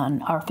is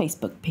on our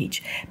Facebook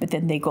page, but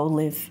then they go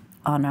live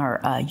on our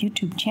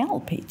YouTube channel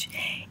page.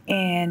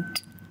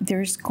 And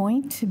there's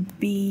going to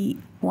be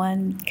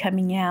one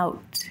coming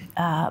out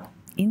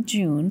in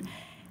June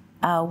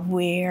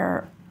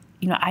where,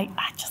 I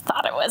just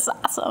thought it was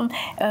awesome.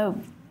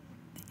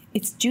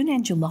 It's June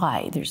and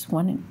July. There's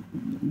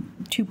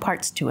 2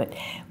 parts to it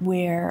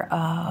where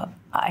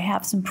I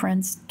have some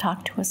friends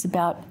talk to us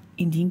about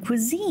Indian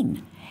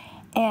cuisine.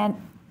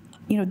 And,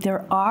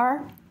 there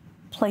are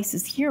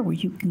places here where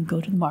you can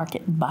go to the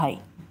market and buy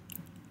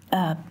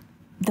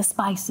the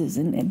spices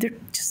and there's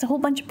just a whole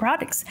bunch of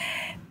products.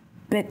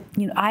 But,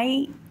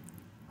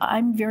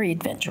 I'm very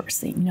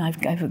adventurous.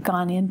 I've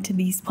gone into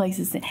these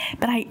places,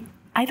 but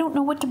I don't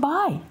know what to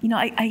buy.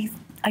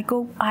 I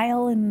go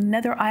aisle and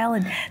another aisle,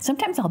 and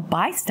sometimes I'll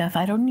buy stuff.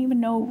 I don't even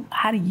know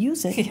how to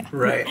use it. Yeah.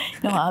 Right.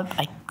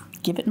 I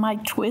give it my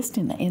twist,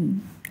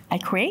 and I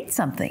create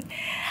something.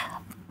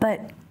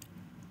 But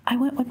I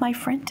went with my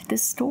friend to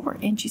this store,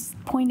 and she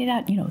pointed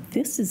out,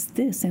 this is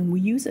this, and we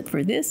use it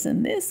for this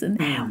and this, and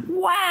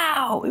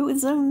wow, it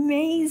was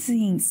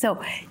amazing.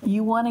 So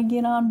you want to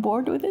get on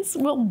board with this?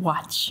 We'll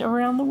watch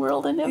Around the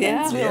World in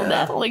Evansville. Yeah.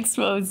 That'll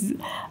expose,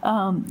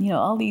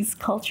 all these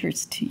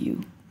cultures to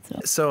you.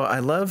 So I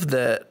love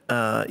that,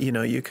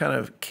 you kind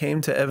of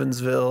came to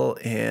Evansville,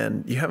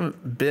 and you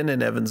haven't been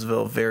in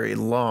Evansville very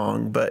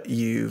long, but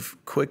you've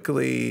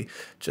quickly,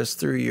 just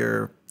through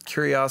your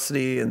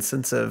curiosity and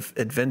sense of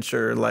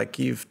adventure,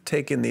 you've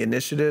taken the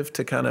initiative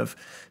to kind of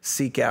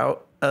seek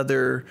out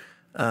other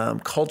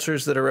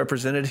cultures that are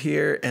represented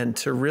here and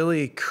to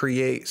really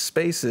create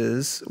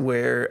spaces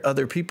where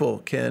other people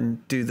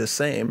can do the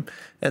same.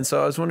 And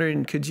so I was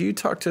wondering, could you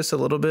talk to us a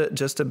little bit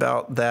just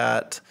about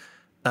that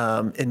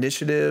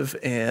initiative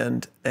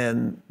and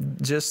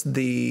just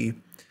the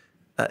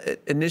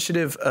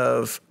initiative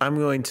of, I'm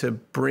going to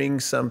bring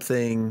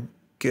something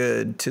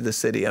good to the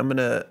city. I'm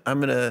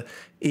gonna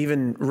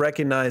even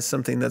recognize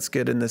something that's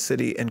good in the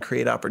city and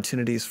create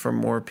opportunities for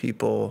more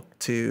people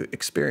to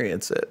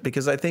experience it.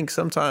 Because I think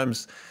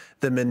sometimes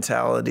the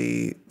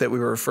mentality that we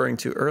were referring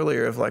to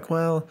earlier of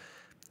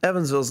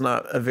Evansville's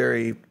not a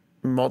very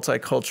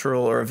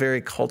multicultural or a very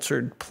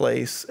cultured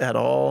place at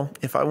all.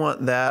 If I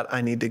want that,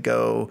 I need to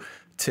go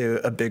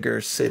to a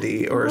bigger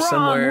city or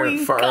somewhere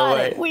far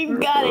away. We've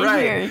got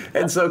it here.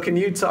 And so can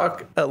you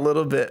talk a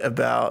little bit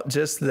about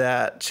just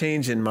that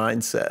change in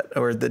mindset,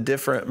 or the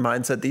different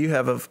mindset that you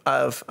have of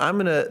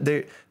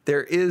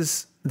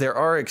there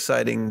are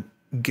exciting,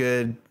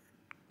 good,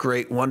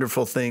 great,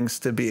 wonderful things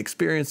to be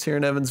experienced here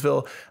in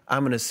Evansville.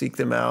 I'm going to seek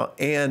them out.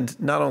 And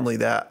not only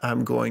that,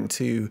 I'm going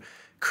to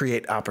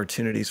create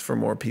opportunities for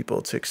more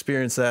people to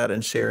experience that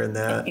and share in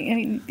that. I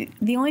mean,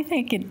 the only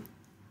thing I could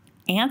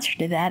answer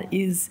to that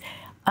is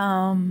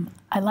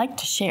I like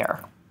to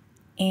share.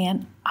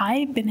 And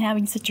I've been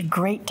having such a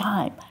great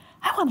time.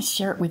 I want to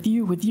share it with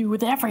you,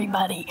 with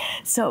everybody.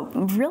 So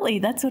really,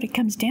 that's what it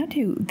comes down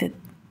to,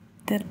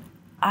 that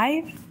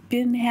I've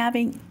been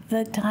having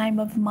the time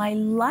of my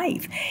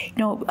life.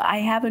 I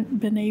haven't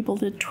been able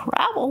to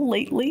travel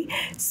lately,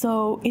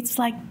 so it's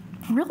like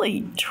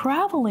really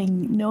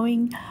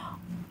traveling,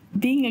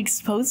 being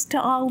exposed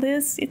to all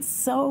this. It's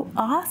so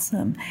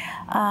awesome.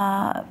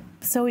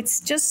 So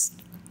it's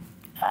just,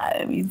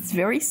 it's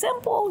very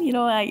simple.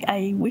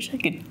 I wish I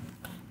could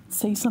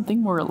say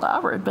something more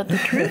elaborate, but the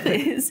truth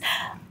is,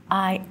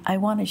 I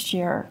want to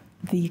share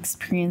the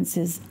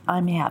experiences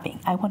I'm having.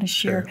 I want to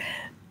share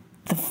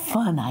the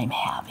fun I'm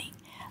having.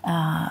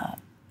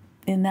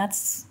 And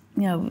that's,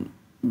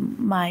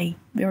 my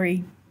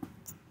very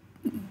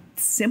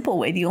simple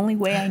way. The only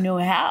way I know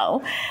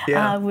how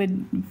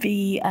would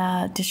be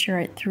to share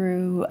it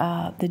through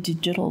the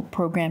digital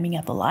programming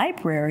at the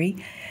library.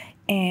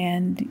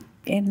 And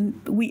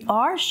we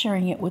are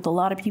sharing it with a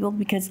lot of people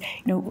because,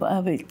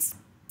 it's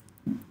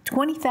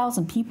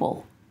 20,000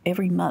 people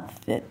every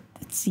month that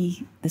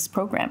see this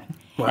programming.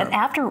 Wow. And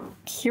after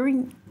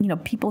hearing,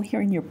 people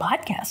hearing your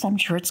podcast, I'm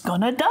sure it's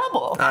going to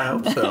double. I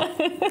hope so.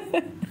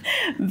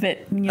 But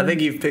I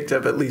think you've picked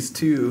up at least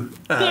two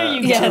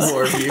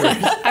more viewers.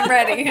 I'm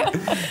ready.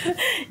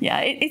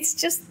 Yeah, it's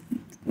just,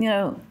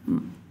 the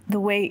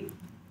way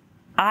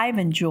I've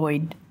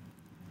enjoyed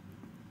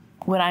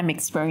what I'm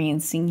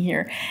experiencing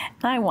here.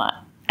 And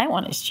I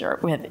want to share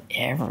it with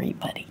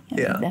everybody.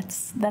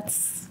 That's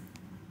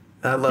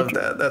I love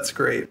that. That's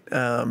great.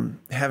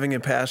 Having a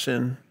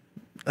passion,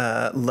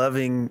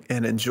 loving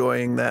and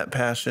enjoying that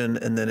passion,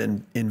 and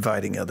then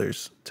inviting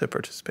others to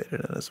participate in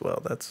it as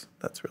well. That's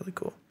really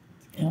cool.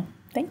 Yeah.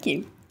 Thank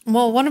you.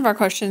 Well, one of our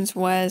questions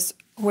was,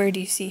 where do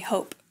you see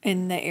hope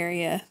in the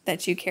area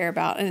that you care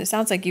about? And it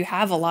sounds like you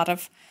have a lot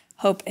of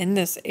hope in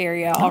this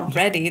area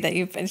already that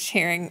you've been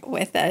sharing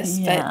with us.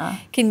 Yeah.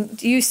 But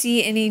do you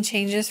see any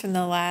changes from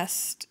the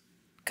last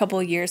couple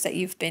of years that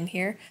you've been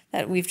here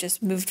that we've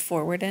just moved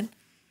forward in?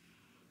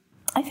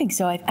 I think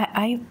so.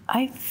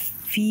 I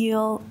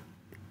feel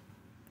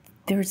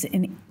there's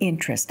an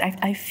interest.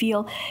 I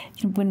feel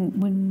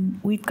when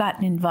we've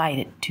gotten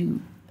invited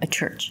to a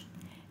church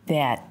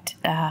that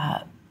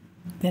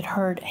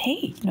heard,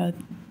 hey,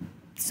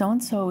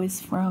 so-and-so is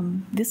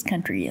from this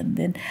country, and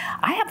then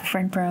I have a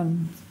friend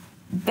from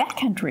that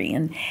country,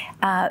 and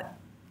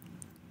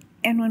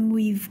when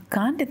we've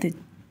gone to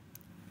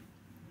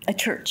a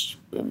church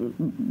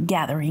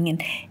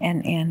gathering,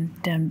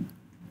 and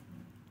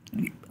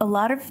a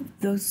lot of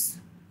those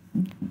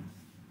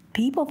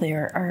people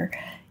there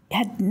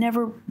had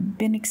never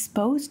been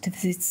exposed to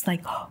this. It's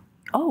like,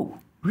 oh,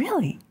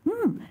 really?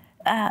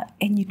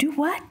 And you do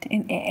what?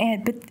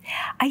 But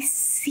I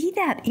see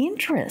that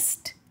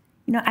interest.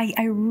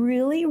 I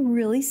really,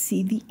 really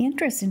see the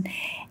interest,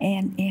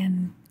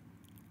 and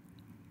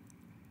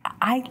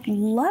I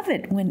love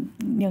it when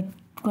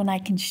I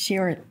can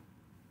share it.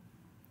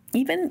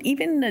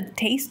 Even a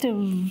taste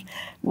of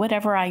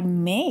whatever I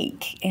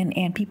make,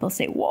 and people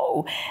say,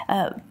 "Whoa!"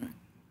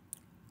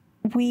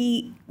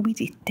 We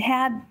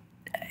had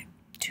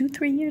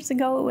 2-3 years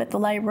ago at the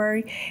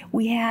library,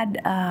 we had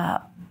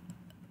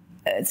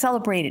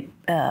celebrated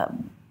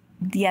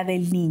Dia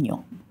del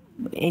Niño,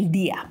 El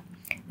Día,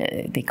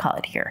 they call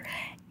it here,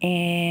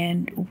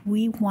 and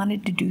we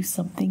wanted to do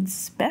something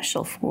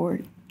special for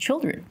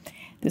children.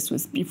 This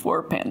was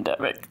before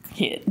pandemic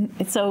hit,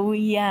 so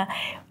we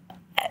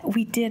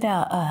did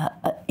a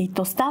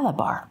tostada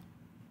bar.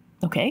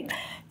 Okay,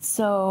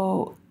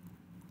 so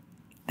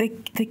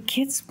the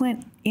kids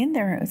went in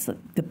there. It was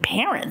the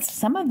parents.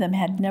 Some of them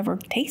had never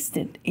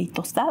tasted a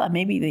tostada.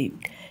 Maybe they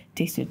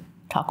tasted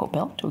Taco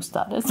Bell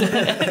tostadas.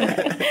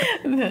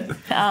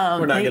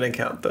 We're not going to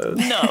count those.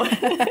 No,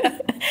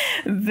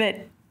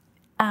 but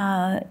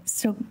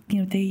so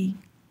they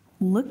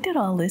looked at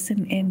all this,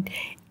 and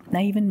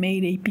I even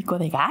made a pico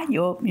de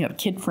gallo,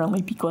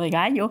 kid-friendly pico de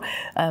gallo.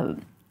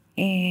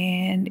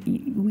 And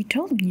we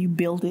told them, you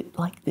build it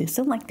like this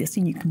and like this,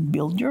 and you can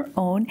build your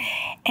own.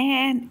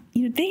 And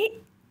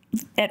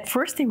at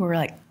first they were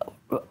like,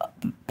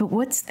 but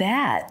what's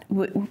that?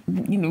 That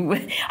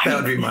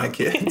would be my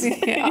kids.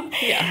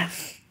 Yeah.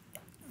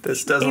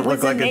 This doesn't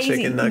look like amazing. A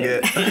chicken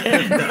nugget.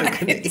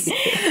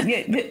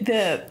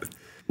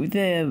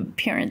 The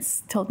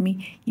parents told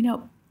me,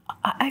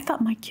 I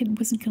thought my kid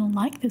wasn't going to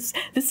like this.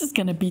 This is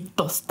going to be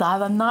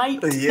tostada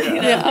night.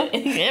 Yeah.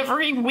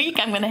 Every week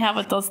I'm going to have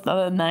a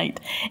tostada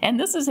night. And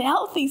this is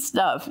healthy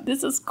stuff.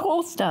 This is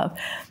cool stuff.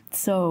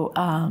 So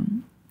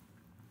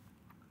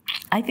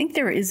I think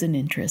there is an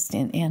interest,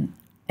 and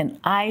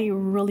I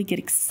really get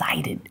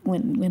excited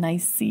when I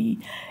see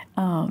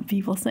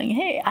people saying,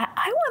 hey,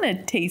 I want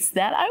to taste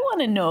that. I want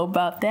to know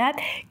about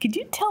that. Could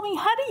you tell me,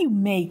 how do you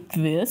make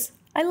this?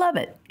 I love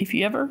it. If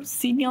you ever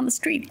see me on the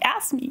street,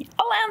 ask me.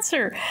 I'll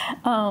answer.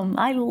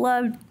 I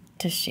love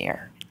to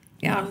share.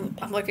 Yeah,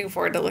 I'm looking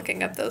forward to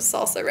looking up those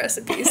salsa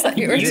recipes that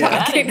you were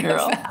talking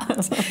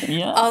about.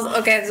 Yeah.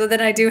 Okay, so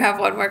then I do have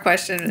one more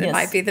question. Yes. It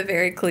might be the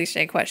very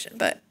cliche question,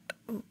 but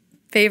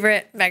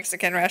favorite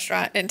Mexican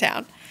restaurant in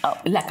town? Oh,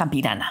 La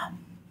Campirana.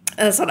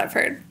 That's what I've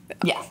heard.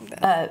 Yeah.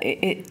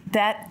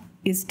 That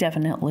is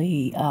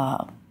definitely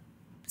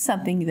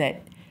something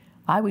that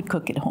I would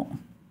cook at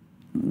home.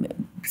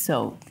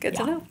 So good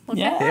to know. Okay.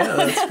 Yeah,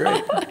 that's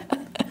great.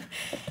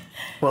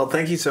 Well,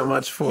 thank you so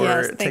much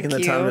for taking the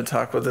time to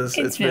talk with us.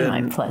 It's been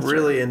my pleasure.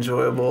 Really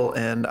enjoyable,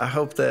 and I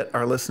hope that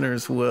our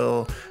listeners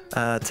will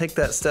take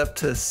that step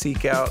to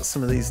seek out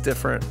some of these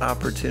different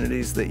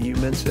opportunities that you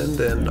mentioned,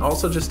 and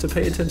also just to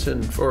pay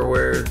attention for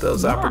where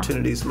those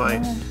opportunities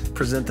might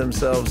present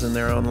themselves in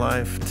their own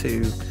life,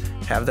 to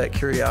have that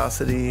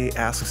curiosity,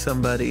 ask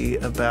somebody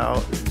about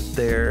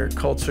their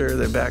culture,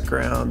 their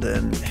background,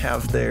 and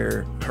have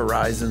their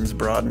horizons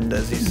broadened,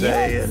 as you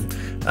say,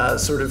 and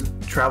sort of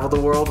travel the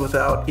world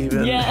without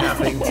even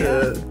having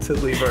to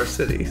leave our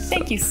city. So.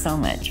 Thank you so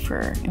much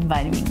for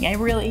inviting me. I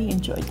really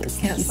enjoyed this.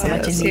 Thank you so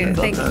much. Too.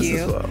 Thank you.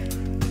 As well.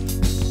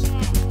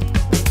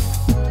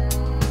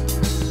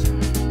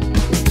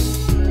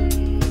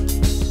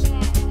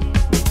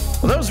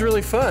 Well, that was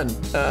really fun.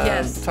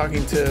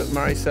 Talking to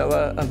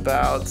Marisela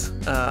about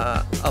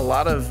a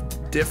lot of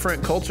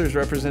different cultures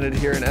represented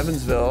here in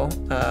Evansville.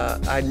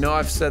 I know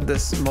I've said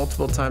this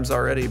multiple times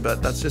already,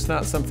 but that's just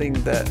not something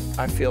that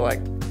I feel like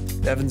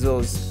Evansville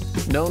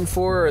is known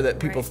for, or that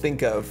people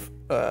think of,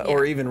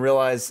 or even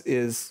realize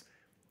is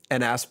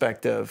an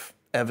aspect of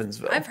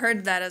Evansville. I've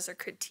heard that as a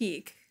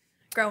critique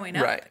growing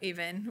up,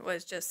 even,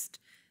 was just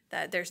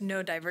that there's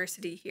no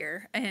diversity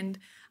here. And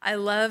I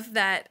love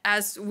that,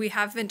 as we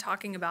have been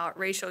talking about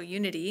racial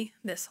unity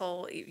this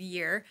whole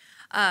year,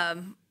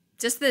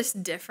 just this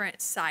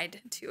different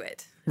side to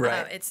it.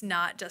 Right. It's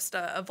not just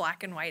a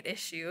black and white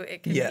issue.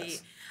 It can be,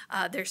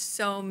 there's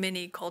so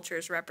many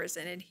cultures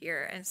represented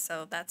here. And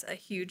so that's a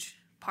huge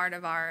part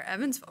of our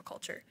Evansville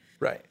culture.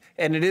 Right.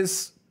 And it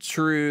is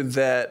true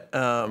that,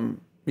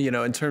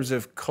 in terms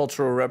of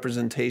cultural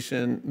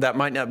representation, that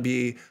might not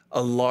be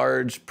a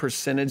large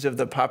percentage of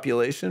the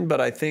population, but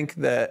I think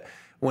that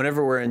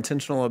whenever we're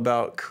intentional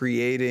about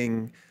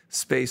creating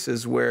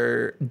spaces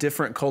where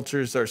different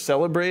cultures are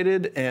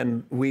celebrated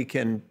and we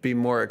can be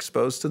more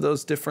exposed to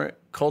those different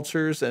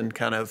cultures and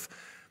kind of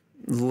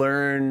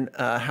learn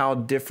how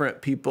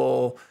different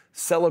people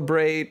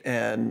celebrate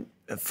and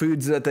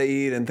foods that they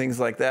eat and things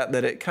like that,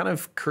 that it kind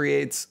of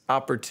creates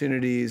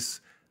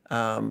opportunities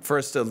for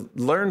us to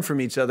learn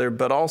from each other,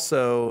 but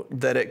also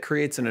that it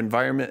creates an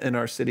environment in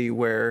our city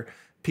where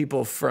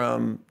people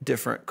from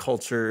different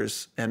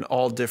cultures and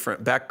all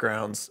different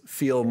backgrounds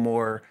feel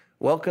more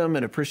welcome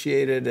and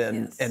appreciated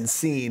and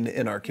seen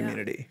in our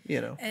community,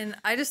 And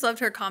I just loved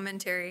her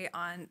commentary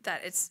on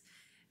that.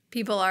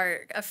 People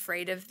are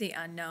afraid of the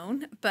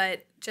unknown,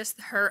 but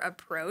just her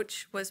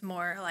approach was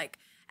more like,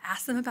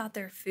 ask them about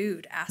their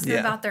food, ask them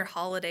about their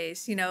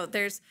holidays.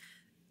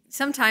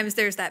 Sometimes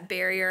there's that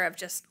barrier of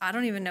just, I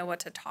don't even know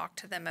what to talk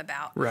to them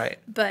about. Right.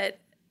 But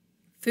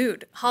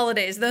food,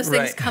 holidays, those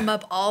things come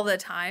up all the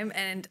time.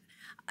 And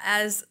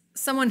as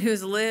someone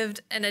who's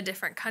lived in a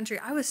different country,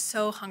 I was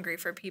so hungry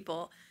for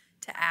people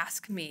to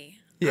ask me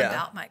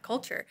about my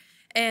culture.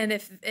 And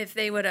if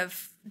they would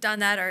have done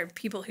that, or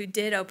people who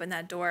did open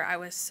that door, I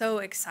was so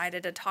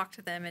excited to talk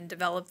to them and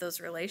develop those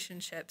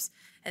relationships.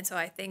 And so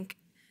I think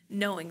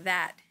knowing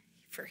that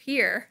for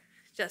here,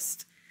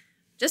 just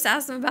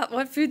ask them about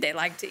what food they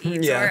like to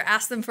eat, or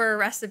ask them for a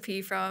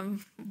recipe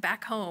from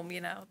back home.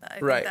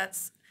 I think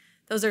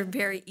those are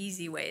very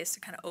easy ways to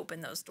kind of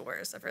open those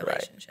doors of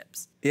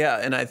relationships. Yeah,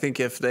 and I think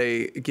if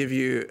they give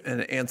you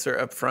an answer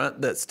up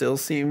front that still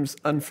seems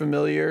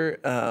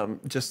unfamiliar,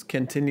 just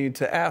continue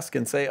to ask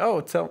and say,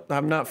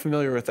 I'm not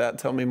familiar with that.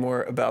 Tell me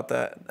more about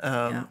that.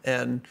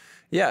 And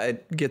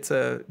it gets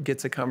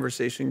a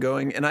conversation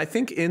going. And I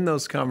think in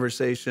those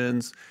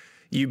conversations,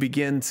 you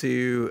begin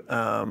to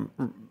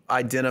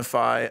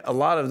identify a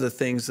lot of the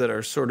things that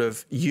are sort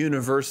of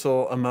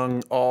universal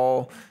among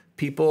all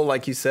people.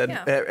 Like you said,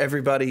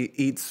 everybody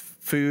eats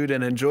food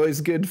and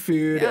enjoys good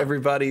food.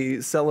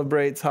 Everybody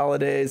celebrates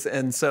holidays.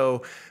 And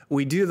so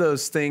we do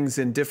those things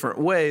in different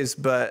ways,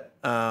 but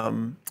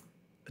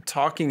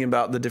talking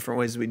about the different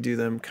ways we do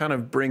them kind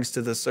of brings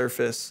to the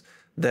surface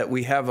that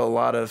we have a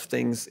lot of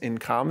things in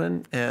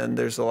common and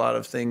there's a lot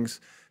of things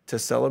to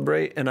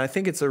celebrate. And I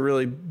think it's a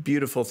really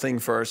beautiful thing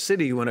for our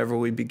city whenever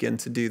we begin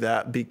to do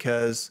that,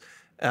 because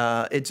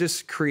it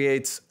just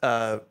creates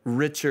a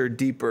richer,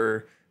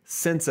 deeper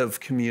sense of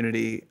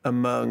community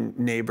among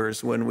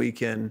neighbors when we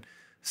can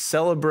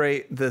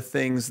celebrate the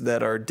things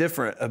that are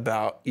different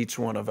about each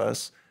one of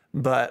us,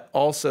 but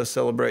also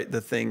celebrate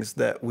the things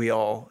that we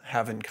all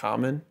have in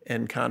common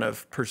and kind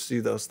of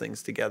pursue those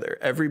things together.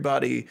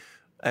 Everybody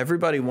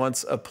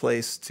wants a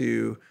place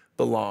to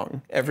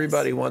belong.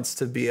 Everybody wants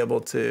to be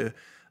able to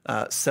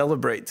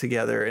celebrate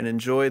together and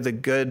enjoy the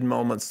good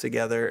moments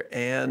together,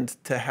 and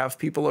to have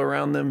people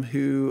around them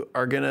who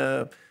are going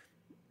to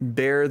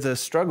bear the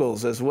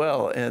struggles as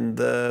well and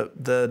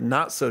the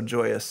not so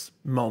joyous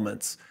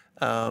moments.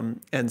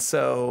 And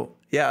so,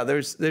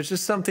 there's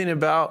just something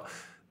about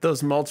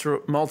those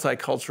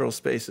multicultural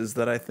spaces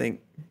that I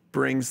think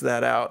brings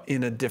that out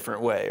in a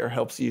different way, or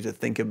helps you to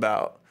think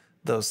about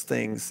those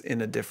things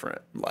in a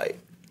different light.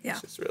 Yeah,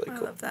 which is really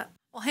cool. I love that.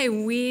 Well, hey,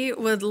 we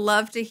would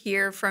love to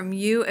hear from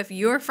you. If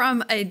you're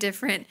from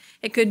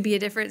it could be a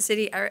different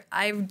city.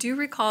 I do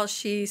recall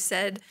she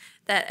said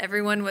that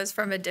everyone was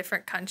from a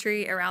different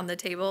country around the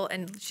table,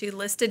 and she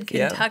listed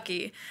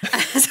Kentucky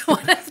as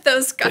one of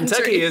those countries.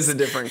 Kentucky is a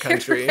different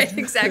country. Right,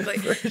 exactly.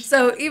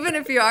 So even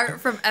if you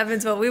aren't from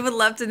Evansville, we would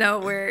love to know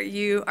where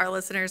you, our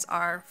listeners,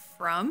 are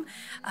from,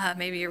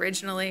 maybe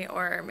originally,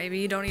 or maybe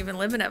you don't even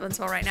live in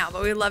Evansville right now,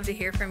 but we'd love to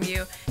hear from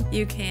you.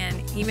 You can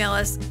email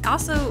us.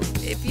 Also,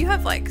 if you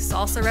have like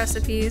salsa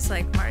recipes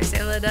like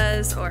Marisela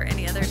does or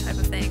any other type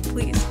of thing,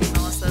 please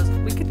email us those.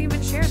 We could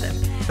even share them.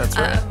 That's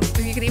right.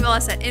 You can email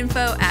us at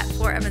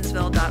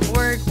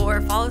info@forevansville.org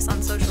or follow us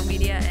on social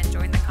media and